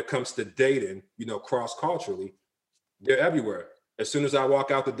when it comes to dating, you know, cross-culturally, they're everywhere. As soon as I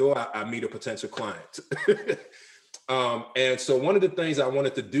walk out the door, I meet a potential client. And so one of the things I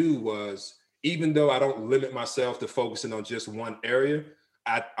wanted to do was, even though I don't limit myself to focusing on just one area,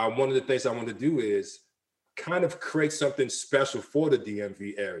 one of the things I want to do is kind of create something special for the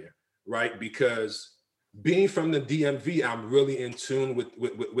DMV area, right? Because being from the DMV, I'm really in tune with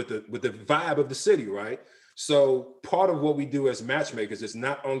the vibe of the city, right? So part of what we do as matchmakers is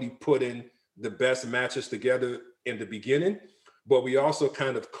not only putting the best matches together in the beginning, but we also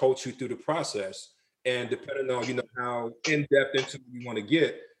kind of coach you through the process. And depending on, you know, how in-depth into you want to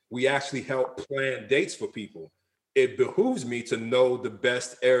get, we actually help plan dates for people. It behooves me to know the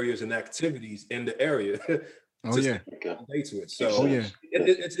best areas and activities in the area. Dates with. So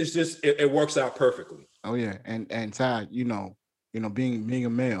it's just it works out perfectly. Oh yeah, and Ty, you know, being a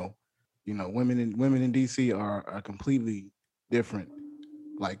male, you know, women in DC are a completely different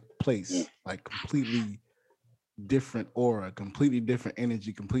like place, like completely different aura, completely different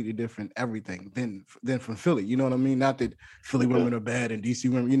energy, completely different everything than from Philly. You know what I mean? Not that Philly women are bad and DC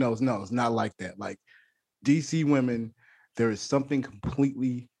women, you know, it's not like that. Like DC women, there is something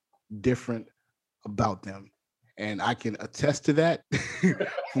completely different about them. And I can attest to that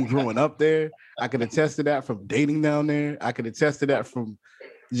from growing up there. I can attest to that from dating down there. I can attest to that from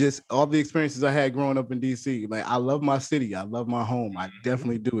just all the experiences I had growing up in DC. Like, I love my city. I love my home. I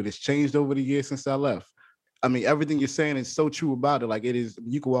definitely do. It has changed over the years since I left. I mean, everything you're saying is so true about it. Like, it is,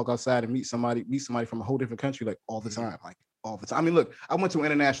 you can walk outside and meet somebody from a whole different country, like all the time. I mean, look, I went to an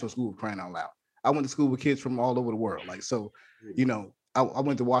international school, crying out loud. I went to school with kids from all over the world. Like, so, you know, I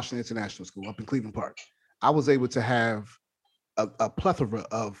went to Washington International School up in Cleveland Park. I was able to have a plethora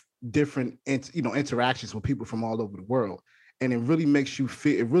of different, interactions with people from all over the world. And it really makes you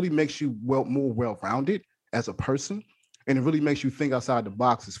more well-rounded as a person. And it really makes you think outside the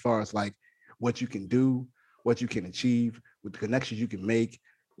box as far as like what you can do, what you can achieve, with the connections you can make.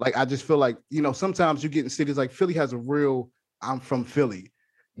 Like, I just feel like, you know, sometimes you get in cities like Philly has a real, I'm from Philly.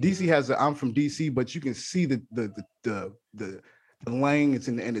 DC has I'm from DC, but you can see the lanes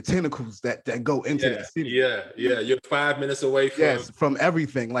and the tentacles that go into the city. Yeah. You're 5 minutes away from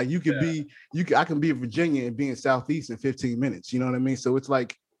everything. Like, I can be in Virginia and be in Southeast in 15 minutes. You know what I mean? So it's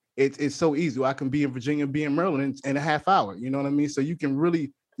like, it's so easy. I can be in Virginia and be in Maryland in a half hour. You know what I mean? So you're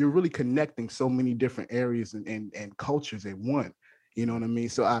really connecting so many different areas and cultures in one. You know what I mean?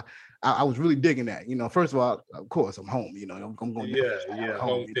 So I was really digging that. You know, first of all, of course, I'm home. You know, I'm going home.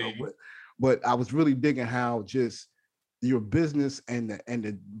 You know, but I was really digging how just your business and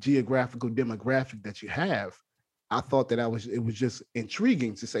the geographical demographic that you have. I thought that it was just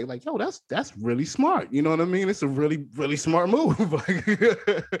intriguing to say, like, yo, that's really smart. You know what I mean? It's a really, really smart move. Like,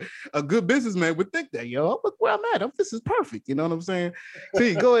 a good businessman would think that, yo, look where I'm at. This is perfect. You know what I'm saying?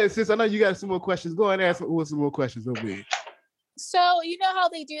 See, go ahead, sis. I know you got some more questions. Go ahead and ask some more questions. So, you know how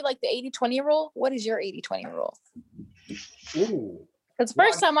they do like the 80-20 rule? What is your 80-20 rule? Ooh. Because the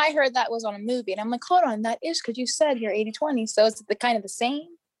first time I heard that was on a movie, and I'm like, hold on, that is because you said you're 80-20. So is it the kind of the same?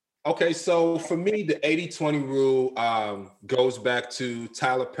 Okay, so for me, the 80-20 rule goes back to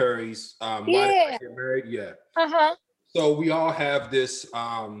Tyler Perry's Why Did I Get Married? Yeah. Uh-huh. So we all have this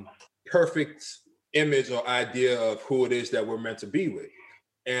perfect image or idea of who it is that we're meant to be with.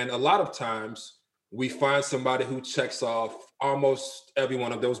 And a lot of times we find somebody who checks off almost every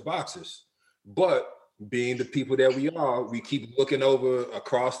one of those boxes. But being the people that we are, we keep looking over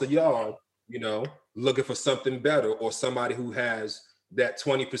across the yard, looking for something better or somebody who has that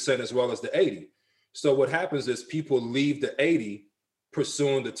 20% as well as the 80. So what happens is people leave the 80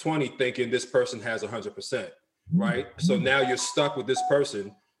 pursuing the 20 thinking this person has 100%, right? So now you're stuck with this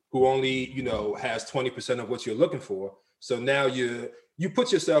person who only, has 20% of what you're looking for. So now you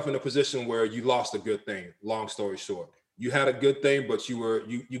put yourself in a position where you lost a good thing, long story short. You had a good thing, but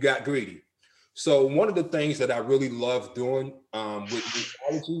you got greedy. So one of the things that I really love doing with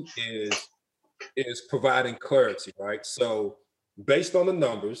numerology is providing clarity, right? So based on the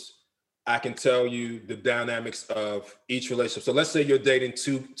numbers, I can tell you the dynamics of each relationship. So let's say you're dating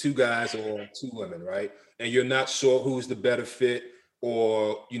two guys or two women, right? And you're not sure who's the better fit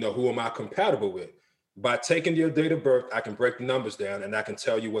or, who am I compatible with? By taking your date of birth, I can break the numbers down and I can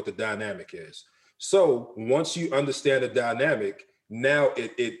tell you what the dynamic is. So once you understand the dynamic, now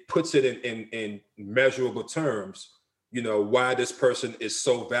it puts it in measurable terms, why this person is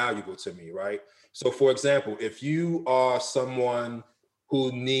so valuable to me, right? So for example, if you are someone who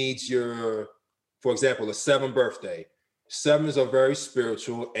needs for example, a 7th birthday, 7s are very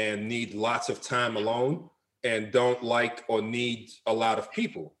spiritual and need lots of time alone and don't like or need a lot of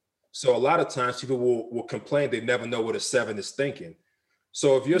people. So a lot of times people will complain they never know what a 7 is thinking.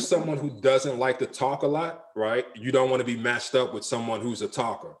 So if you're someone who doesn't like to talk a lot, right, you don't want to be matched up with someone who's a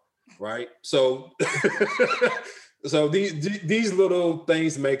talker, right? So so these little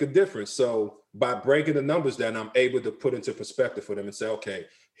things make a difference. So by breaking the numbers down, I'm able to put into perspective for them and say, okay,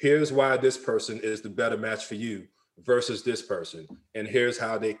 here's why this person is the better match for you versus this person. And here's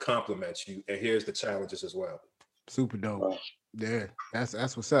how they complement you. And here's the challenges as well. Super dope. Yeah, that's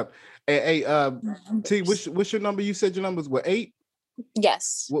what's up. Hey, T, what's your number? You said your numbers were 8?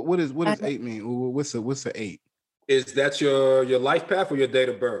 Yes. What does 8 mean? What's a 8? Is that your life path or your date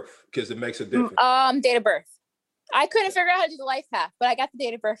of birth? Because it makes a difference. Date of birth. I couldn't figure out how to do the life path, but I got the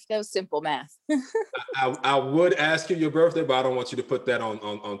date of birth. That was simple math. I would ask you your birthday, but I don't want you to put that on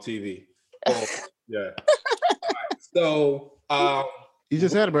TV. Oh, yeah. Right. So you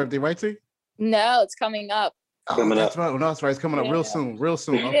just had a birthday, right, T? No, it's coming up. That's right. No, that's right. It's coming up real soon.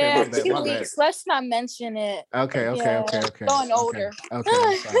 Okay, yeah, 2 weeks. Let's not mention it. Okay. Going older.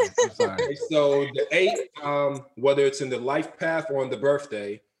 Okay. I'm sorry. So the 8, whether it's in the life path or on the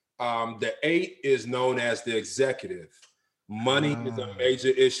birthday, the 8 is known as the executive. Money is a major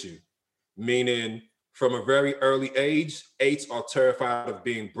issue, meaning from a very early age, 8s are terrified of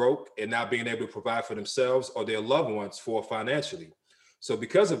being broke and not being able to provide for themselves or their loved ones financially. So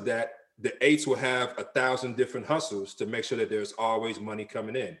because of that, the 8s will have 1,000 different hustles to make sure that there's always money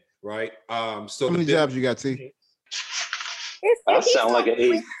coming in, right? So how many jobs you got, T? I sound like an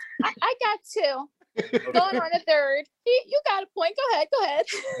 8. I got 2. Going on the 3rd. You got a point. Go ahead.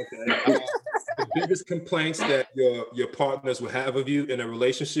 Okay. The biggest complaints that your partners will have of you in a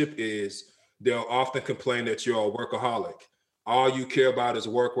relationship is they'll often complain that you're a workaholic. All you care about is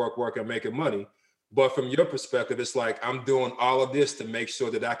work, and making money. But from your perspective, it's like, I'm doing all of this to make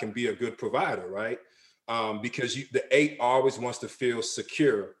sure that I can be a good provider, right? Because the 8 always wants to feel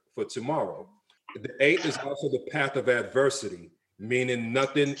secure for tomorrow. The 8 is also the path of adversity, meaning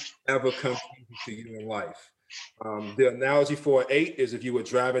nothing ever comes easy to you in life. The analogy for an 8 is if you were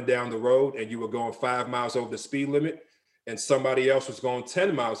driving down the road and you were going 5 miles over the speed limit and somebody else was going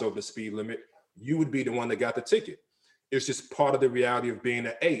 10 miles over the speed limit, you would be the one that got the ticket. It's just part of the reality of being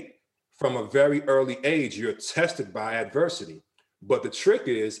an 8. From a very early age, you're tested by adversity. But the trick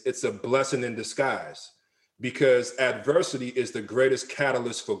is it's a blessing in disguise because adversity is the greatest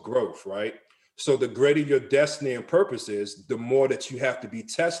catalyst for growth, right? So the greater your destiny and purpose is, the more that you have to be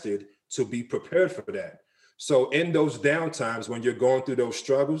tested to be prepared for that. So in those downtimes, when you're going through those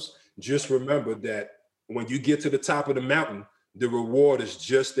struggles, just remember that when you get to the top of the mountain, the reward is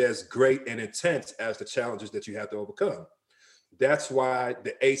just as great and intense as the challenges that you have to overcome. That's why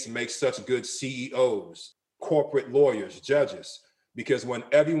the 8s make such good CEOs, corporate lawyers, judges, because when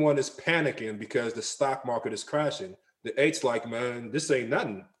everyone is panicking because the stock market is crashing, the 8's like, man, this ain't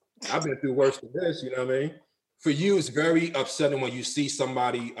nothing. I've been through worse than this, you know what I mean? For you, it's very upsetting when you see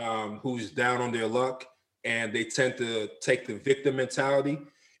somebody who's down on their luck and they tend to take the victim mentality.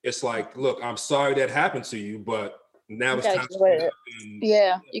 It's like, look, I'm sorry that happened to you, but now it's time to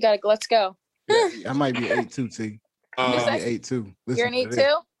you gotta let's go. Yeah, I might be 8 too, T. 8 too. You're an 8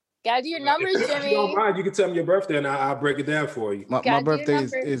 too? Gotta do your numbers, If Jimmy. you don't mind, you can tell me your birthday and I'll break it down for you. My birthday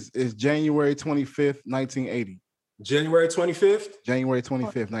is January 25th, 1980. January 25th? January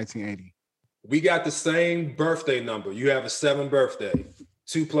 25th, 1980. We got the same birthday number. You have a 7 birthday.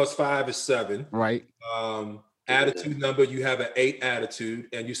 2 plus 5 is 7. Right. Attitude number, you have an 8 attitude.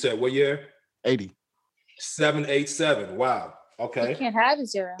 And you said what year? 80. 787. Wow. Okay. You can't have a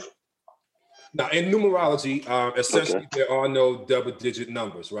 0. Now, in numerology, essentially, there are no double-digit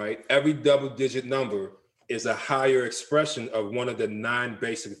numbers, right? Every double-digit number is a higher expression of one of the 9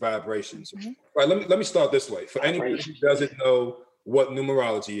 basic vibrations. Mm-hmm. Right, let me start this way. For anybody who doesn't know what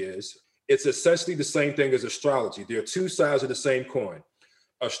numerology is, it's essentially the same thing as astrology. There are 2 sides of the same coin.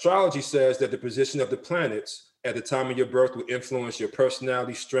 Astrology says that the position of the planets at the time of your birth will influence your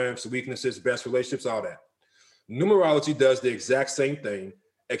personality, strengths, weaknesses, best relationships, all that. Numerology does the exact same thing,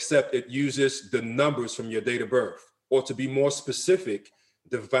 except it uses the numbers from your date of birth, or to be more specific,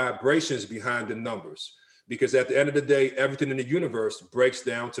 the vibrations behind the numbers. Because at the end of the day, everything in the universe breaks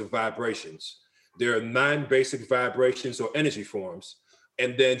down to vibrations. There are 9 basic vibrations or energy forms.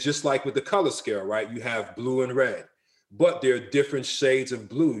 And then just like with the color scale, right, you have blue and red, but there are different shades of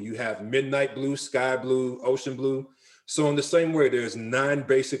blue. You have midnight blue, sky blue, ocean blue. So in the same way, there's 9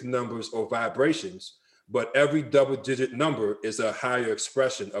 basic numbers or vibrations, but every double-digit number is a higher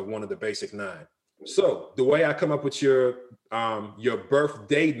expression of one of the basic 9. So the way I come up with your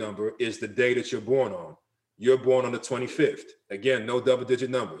birthday number is the day that you're born on. You're born on the 25th. Again, no double-digit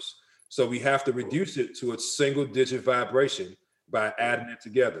numbers. So we have to reduce it to a single-digit vibration by adding it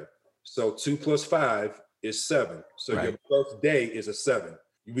together. So 2 plus 5 is 7. So right. Your birthday is a 7.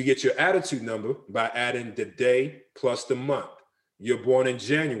 We get your attitude number by adding the day plus the month. You're born in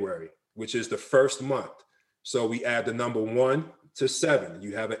January, which is the first month. So we add the number 1 to 7.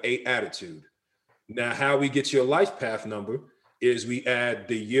 You have an 8 attitude. Now, how we get your life path number is we add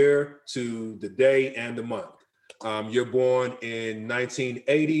the year to the day and the month. You're born in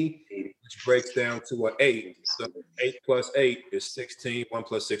 1980, which breaks down to an 8. So 8 plus 8 is 16. 1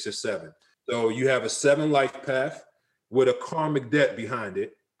 plus 6 is 7. So you have a 7 life path with a karmic debt behind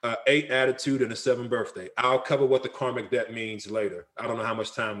it, 8 attitude, and a 7 birthday. I'll cover what the karmic debt means later. I don't know how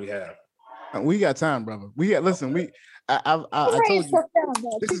much time we have. We got time, brother. I told you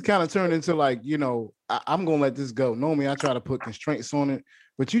this is kind of turned into like, I'm gonna let this go. Normally I try to put constraints on it,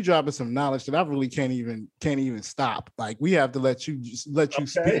 but you dropping some knowledge that I really can't even stop. Like we have to let you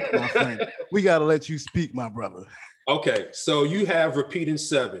speak, my friend. We got to let you speak, my brother. Okay, so you have repeating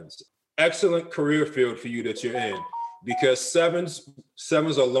 7s. Excellent career field for you that you're in, because sevens are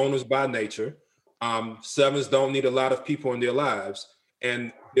loners by nature. 7s don't need a lot of people in their lives,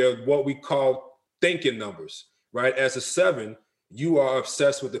 and they're what we call thinking numbers, right? As a 7, you are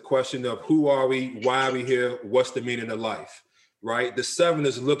obsessed with the question of who are we, why are we here, what's the meaning of life, right? The 7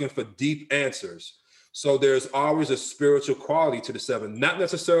 is looking for deep answers. So there's always a spiritual quality to the 7, not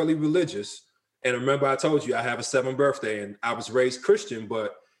necessarily religious. And remember, I told you I have a 7 birthday and I was raised Christian,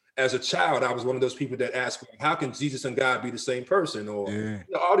 but as a child, I was one of those people that asked, how can Jesus and God be the same person? Or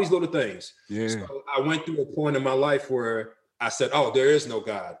all these little things. Yeah. So I went through a point in my life where I said, oh, there is no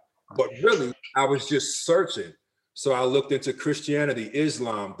God. But really, I was just searching. So I looked into Christianity,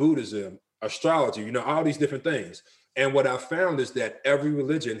 Islam, Buddhism, astrology, all these different things. And what I found is that every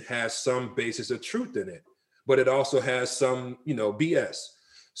religion has some basis of truth in it, but it also has some, BS.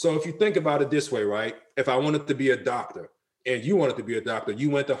 So if you think about it this way, right? If I wanted to be a doctor and you wanted to be a doctor, you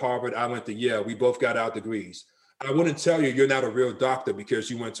went to Harvard, I went to Yale, we both got our degrees. I wouldn't tell you you're not a real doctor because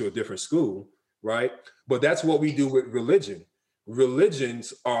you went to a different school, right? But that's what we do with religion.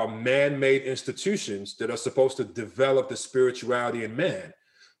 Religions are man-made institutions that are supposed to develop the spirituality in man.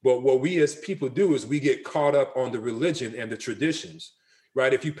 But what we as people do is we get caught up on the religion and the traditions,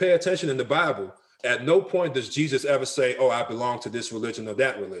 right? If you pay attention in the Bible, at no point does Jesus ever say, oh, I belong to this religion or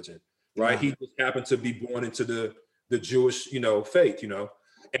that religion, right? He just happened to be born into the Jewish, faith,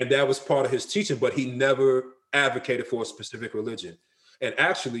 and that was part of his teaching, but he never advocated for a specific religion. And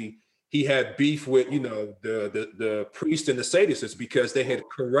actually, he had beef with, the priests and the Sadducees because they had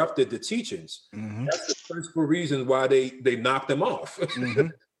corrupted the teachings. Mm-hmm. That's the principal reason why they knocked them off. Mm-hmm.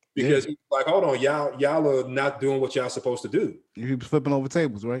 Because he's like, hold on, y'all are not doing what y'all supposed to do. You flipping over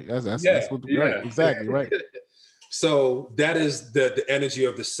tables, right? That's what right, exactly, right. So that is the energy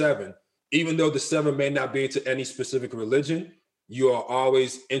of the 7. Even though the 7 may not be into any specific religion, you are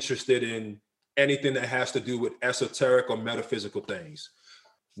always interested in anything that has to do with esoteric or metaphysical things.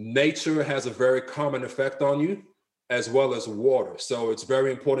 Nature has a very common effect on you, as well as water. So it's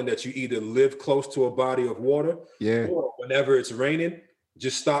very important that you either live close to a body of water, or whenever it's raining,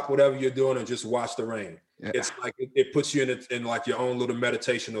 just stop whatever you're doing and just watch the rain. It's like it puts you in like your own little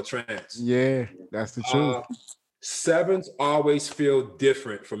meditational trance. Yeah, that's the truth. Sevens always feel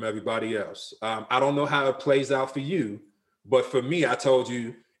different from everybody else. I don't know how it plays out for you, but for me, I told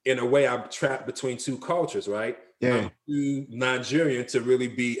you, in a way, I'm trapped between two cultures, right? Yeah. I'm too Nigerian to really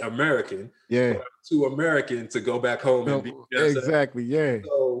be American. Yeah. But I'm too American to go back home and be. Exactly. Yeah.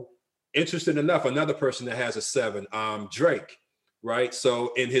 So, interesting enough, another person that has a 7, Drake, right?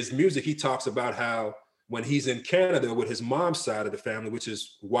 So in his music, he talks about how when he's in Canada with his mom's side of the family, which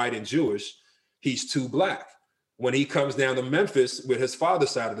is white and Jewish, he's too black. When he comes down to Memphis with his father's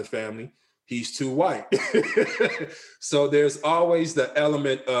side of the family, he's too white. So there's always the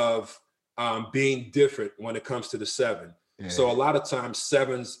element of being different when it comes to the 7. Yeah. So a lot of times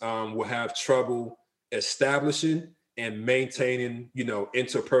 7s will have trouble establishing and maintaining,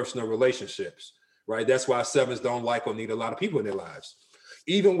 interpersonal relationships, right? That's why 7s don't like or need a lot of people in their lives.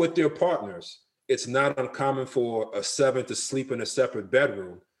 Even with their partners, it's not uncommon for a 7 to sleep in a separate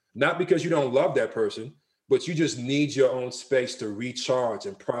bedroom, not because you don't love that person, but you just need your own space to recharge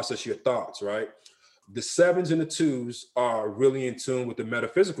and process your thoughts, right? The 7s and the 2s are really in tune with the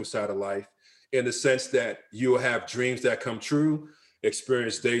metaphysical side of life in the sense that you'll have dreams that come true,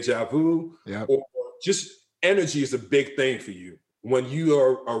 experience deja vu, or just energy is a big thing for you. When you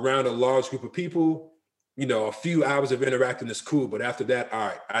are around a large group of people, a few hours of interacting is cool, but after that, all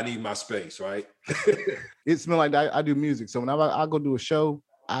right, I need my space, right? It's been like I do music. So whenever I go do a show,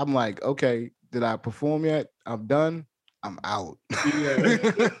 I'm like, okay, did I perform yet? I'm done. I'm out. Yeah.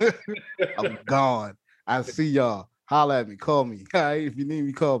 I'm gone. I see y'all. Holla at me. Call me. If you need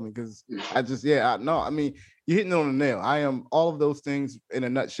me, call me. Because I mean, you're hitting it on the nail. I am all of those things in a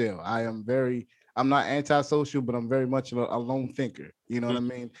nutshell. I'm not antisocial, but I'm very much a lone thinker. You know what I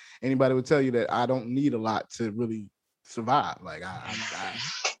mean? Anybody would tell you that I don't need a lot to really survive. Like I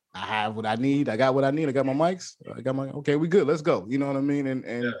have what I need. I got what I need. I got my mics. Okay, we good. Let's go. You know what I mean?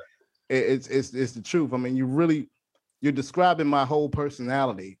 And it's the truth. I mean, you're describing my whole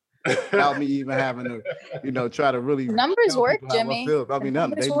personality without me even having to, try to really numbers work, Jimmy. I mean,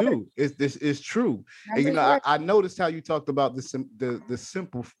 they do. It's true. And, I noticed how you talked about the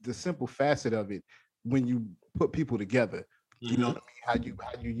simple facet of it when you put people together. You know what I mean?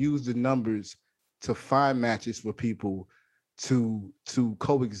 How you use the numbers to find matches for people to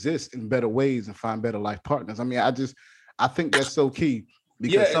coexist in better ways and find better life partners. I mean, I think that's so key.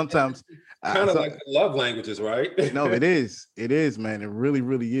 Because sometimes kind of like the love languages, right? No, it is, man. It really,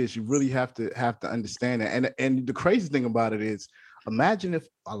 really is. You really have to understand that. And the crazy thing about it is, imagine if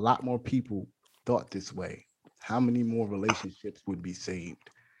a lot more people thought this way. How many more relationships would be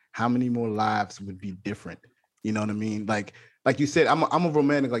saved? How many more lives would be different? You know what I mean? Like you said, I'm a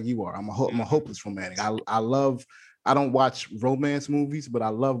romantic like you are. I'm a hopeless romantic. I don't watch romance movies, but I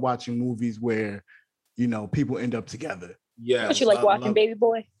love watching movies where, people end up together. Yeah. But you like watching Baby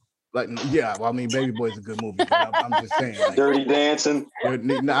Boy? Like, yeah, well, I mean, Baby Boy is a good movie. But I'm just saying. Like, Dirty Dancing. I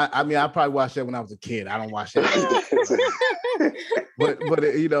mean, I probably watched that when I was a kid. I don't watch that. but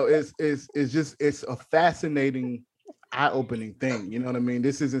it's a fascinating, eye-opening thing. You know what I mean?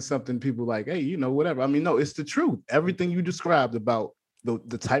 This isn't something people like, hey, whatever. I mean, no, it's the truth. Everything you described about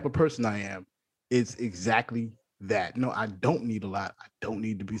the type of person I am is exactly that. No, I don't need a lot. I don't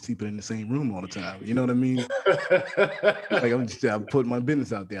need to be sleeping in the same room all the time. You know what I mean? Like I'm putting my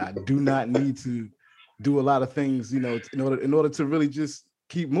business out there. I do not need to do a lot of things, in order to really just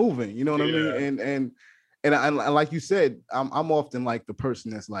keep moving. You know what I mean? And like you said, I'm often like the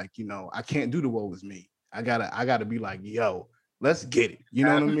person that's like, I can't do the woe is me. I gotta be like, yo, let's get it. You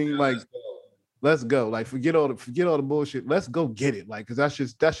know what I mean? Like, let's go. Like, forget all the bullshit. Let's go get it. Like, because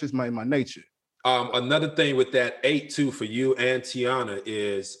that's just my nature. Another thing with that 8 too for you and Tiana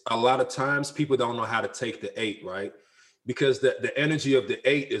is a lot of times people don't know how to take the 8, right? Because the energy of the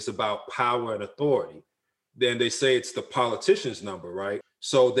 8 is about power and authority. Then they say it's the politician's number, right?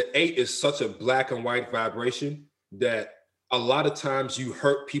 So the 8 is such a black and white vibration that a lot of times you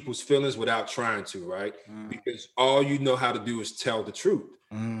hurt people's feelings without trying to, right? Because all you know how to do is tell the truth.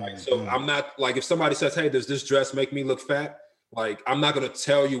 Right? So I'm not like, if somebody says, hey, does this dress make me look fat? Like, I'm not going to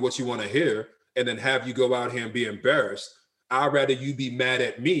tell you what you want to hear and then have you go out here and be embarrassed. I'd rather you be mad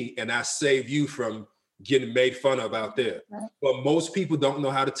at me and I save you from getting made fun of out there. But most people don't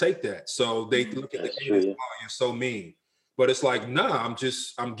know how to take that. So they look at the kid as, oh, you're so mean. But it's like, nah,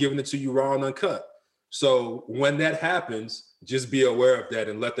 I'm giving it to you raw and uncut. So when that happens, just be aware of that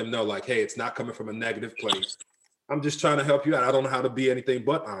and let them know, like, hey, it's not coming from a negative place. I'm just trying to help you out. I don't know how to be anything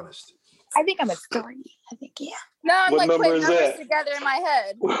but honest. I think I'm a 3. I think, yeah. No, I'm what like putting numbers that? together in my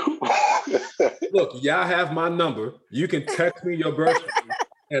head. Look, y'all have my number. You can text me your birthday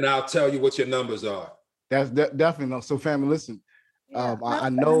and I'll tell you what your numbers are. definitely no. So family, listen. Yeah, I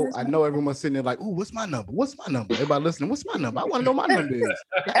know everyone's sitting there like, oh, what's my number? What's my number? Everybody listening, what's my number? I want to know my number is.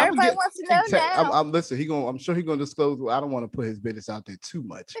 Everybody wants to know now. I'm sure he's gonna disclose. I don't want to put his business out there too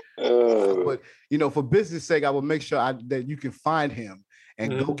much. But for business sake, I will make sure that you can find him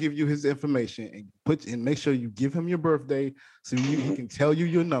and go give you his information and make sure you give him your birthday so he can tell you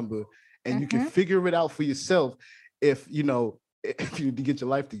your number and you can figure it out for yourself if you need to get your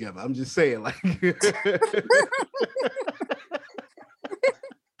life together. I'm just saying, like.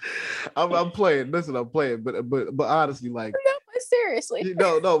 I'm playing. Listen, I'm playing, but honestly, like, no, but seriously,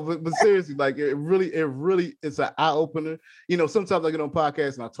 but seriously, like, it really, it's an eye opener. Sometimes I get on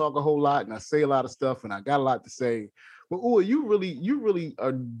podcasts and I talk a whole lot and I say a lot of stuff and I got a lot to say. But you really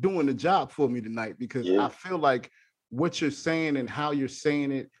are doing the job for me tonight because I feel like what you're saying and how you're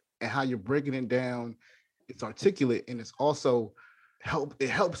saying it and how you're breaking it down, it's articulate and it's also it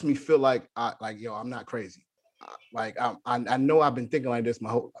helps me feel like I'm not crazy. Like I know I've been thinking like this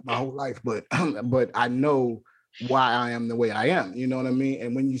my whole life, but I know why I am the way I am. You know what I mean?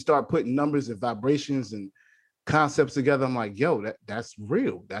 And when you start putting numbers and vibrations and concepts together, I'm like, yo, that's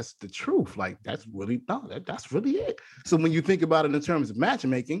real. That's the truth. Like that's really it. So when you think about it in terms of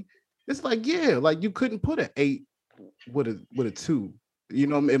matchmaking, it's like, yeah, like you couldn't put an 8 with a 2.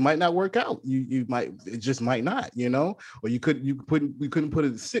 It might not work out. It just might not. Or we couldn't put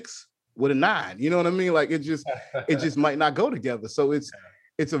a 6 with a 9, you know what I mean? Like it just might not go together. So it's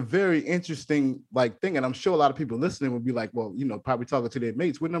a very interesting like thing, and I'm sure a lot of people listening would be like, well, probably talking to their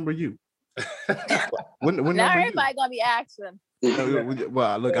mates. What number are you? What now everybody gonna be asking.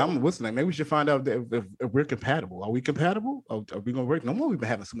 Well, look, I'm listening. Maybe we should find out if we're compatible. Are we compatible? Are we gonna work? No more. We've been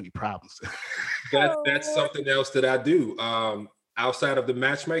having so many problems. That's something else that I do. Outside of the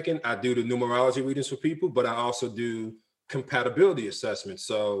matchmaking, I do the numerology readings for people, but I also do compatibility assessments.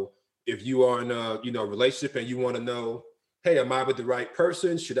 So if you are in a relationship and you want to know, hey, am I with the right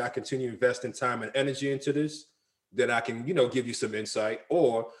person? Should I continue investing time and energy into this? Then I can, give you some insight.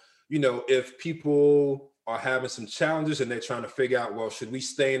 Or, if people are having some challenges and they're trying to figure out, well, should we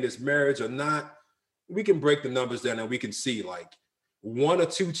stay in this marriage or not? We can break the numbers down and we can see like 1 or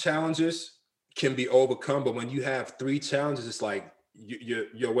 2 challenges can be overcome. But when you have 3 challenges, it's like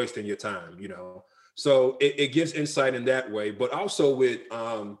you're wasting your time, So it gives insight in that way, but also with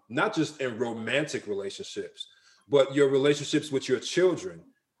not just in romantic relationships, but your relationships with your children,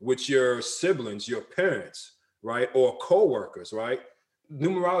 with your siblings, your parents, right? Or coworkers, right?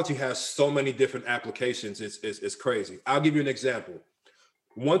 Numerology has so many different applications. It's crazy. I'll give you an example.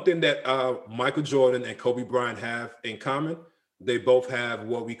 One thing that Michael Jordan and Kobe Bryant have in common, they both have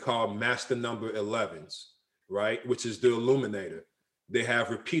what we call master number 11s, right? Which is the illuminator. They have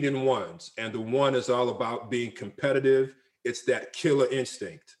repeating ones, and the 1 is all about being competitive. It's that killer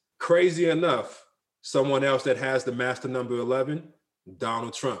instinct. Crazy enough, someone else that has the master number 11,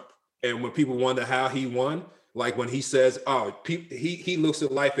 Donald Trump. And when people wonder how he won, like when he says, he looks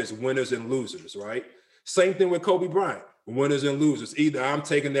at life as winners and losers, right? Same thing with Kobe Bryant, winners and losers. Either I'm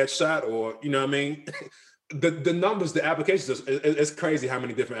taking that shot or, you know what I mean? The numbers, the applications, it's crazy how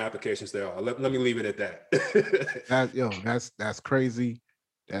many different applications there are. Let me leave it at that. That's crazy.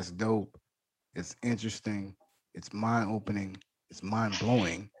 That's dope. It's interesting. It's mind-opening. It's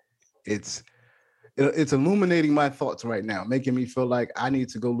mind-blowing. It's illuminating my thoughts right now, making me feel like I need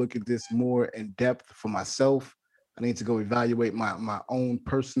to go look at this more in depth for myself. I need to go evaluate my own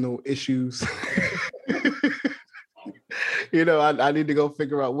personal issues. I need to go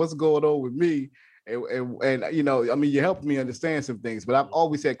figure out what's going on with me. And you helped me understand some things, but I've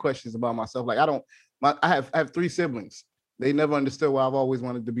always had questions about myself. Like I have 3 siblings. They never understood why I've always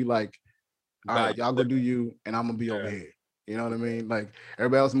wanted to be like, all right, y'all go do you, and I'm gonna be over here. You know what I mean? Like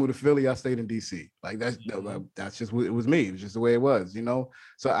everybody else moved to Philly, I stayed in DC. Like that's just what it was me. It was just the way it was,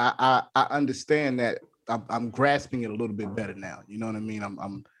 So I understand that I'm grasping it a little bit better now. You know what I mean?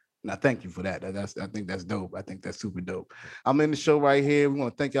 And I thank you for that. I think that's dope. I think that's super dope. I'm in the show right here. We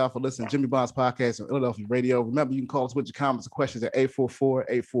want to thank y'all for listening to Jimmy Bond's podcast on Philadelphia Radio. Remember, you can call us with your comments and questions at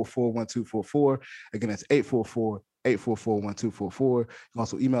 844-844-1244. Again, that's 844-844-1244. You can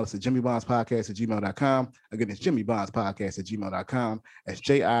also email us at jimmybondspodcast@gmail.com. Again, it's jimmybondspodcast@gmail.com. That's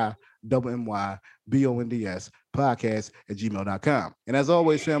JIMMYBONDS podcast@gmail.com. And as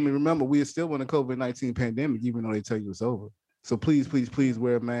always, family, remember, we are still in the COVID-19 pandemic, even though they tell you it's over. So please, please, please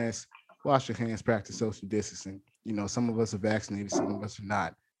wear a mask, wash your hands, practice social distancing. Some of us are vaccinated, some of us are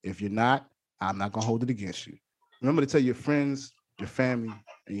not. If you're not, I'm not going to hold it against you. Remember to tell your friends, your family,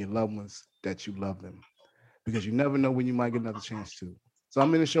 and your loved ones that you love them, because you never know when you might get another chance to. So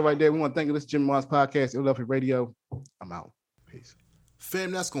I'm in the show right there. We want to thank you. This is Jimmy Bond's podcast, Philadelphia Radio. I'm out. Peace.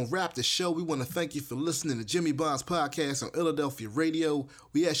 Fam, that's going to wrap the show. We want to thank you for listening to Jimmy Bonds Podcast on Philadelphia Radio.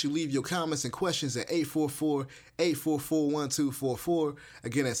 We ask you to leave your comments and questions at 844-844-1244.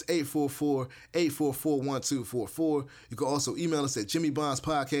 Again, that's 844-844-1244. You can also email us at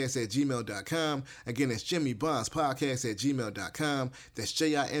jimmybondspodcast@gmail.com. Again, that's jimmybondspodcast@gmail.com. That's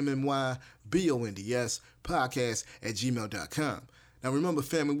JIMMYBONDS podcast@gmail.com. Now remember,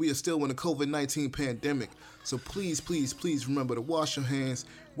 family, we are still in the COVID-19 pandemic, so please, please, please remember to wash your hands,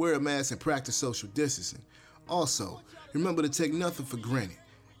 wear a mask, and practice social distancing. Also, remember to take nothing for granted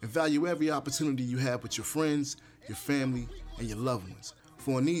and value every opportunity you have with your friends, your family, and your loved ones.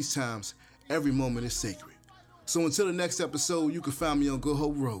 For in these times, every moment is sacred. So until the next episode, you can find me on Good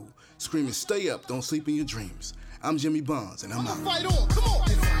Hope Road, screaming, stay up, don't sleep in your dreams. I'm Jimmy Bonds, and I'm out. Fight on, come on.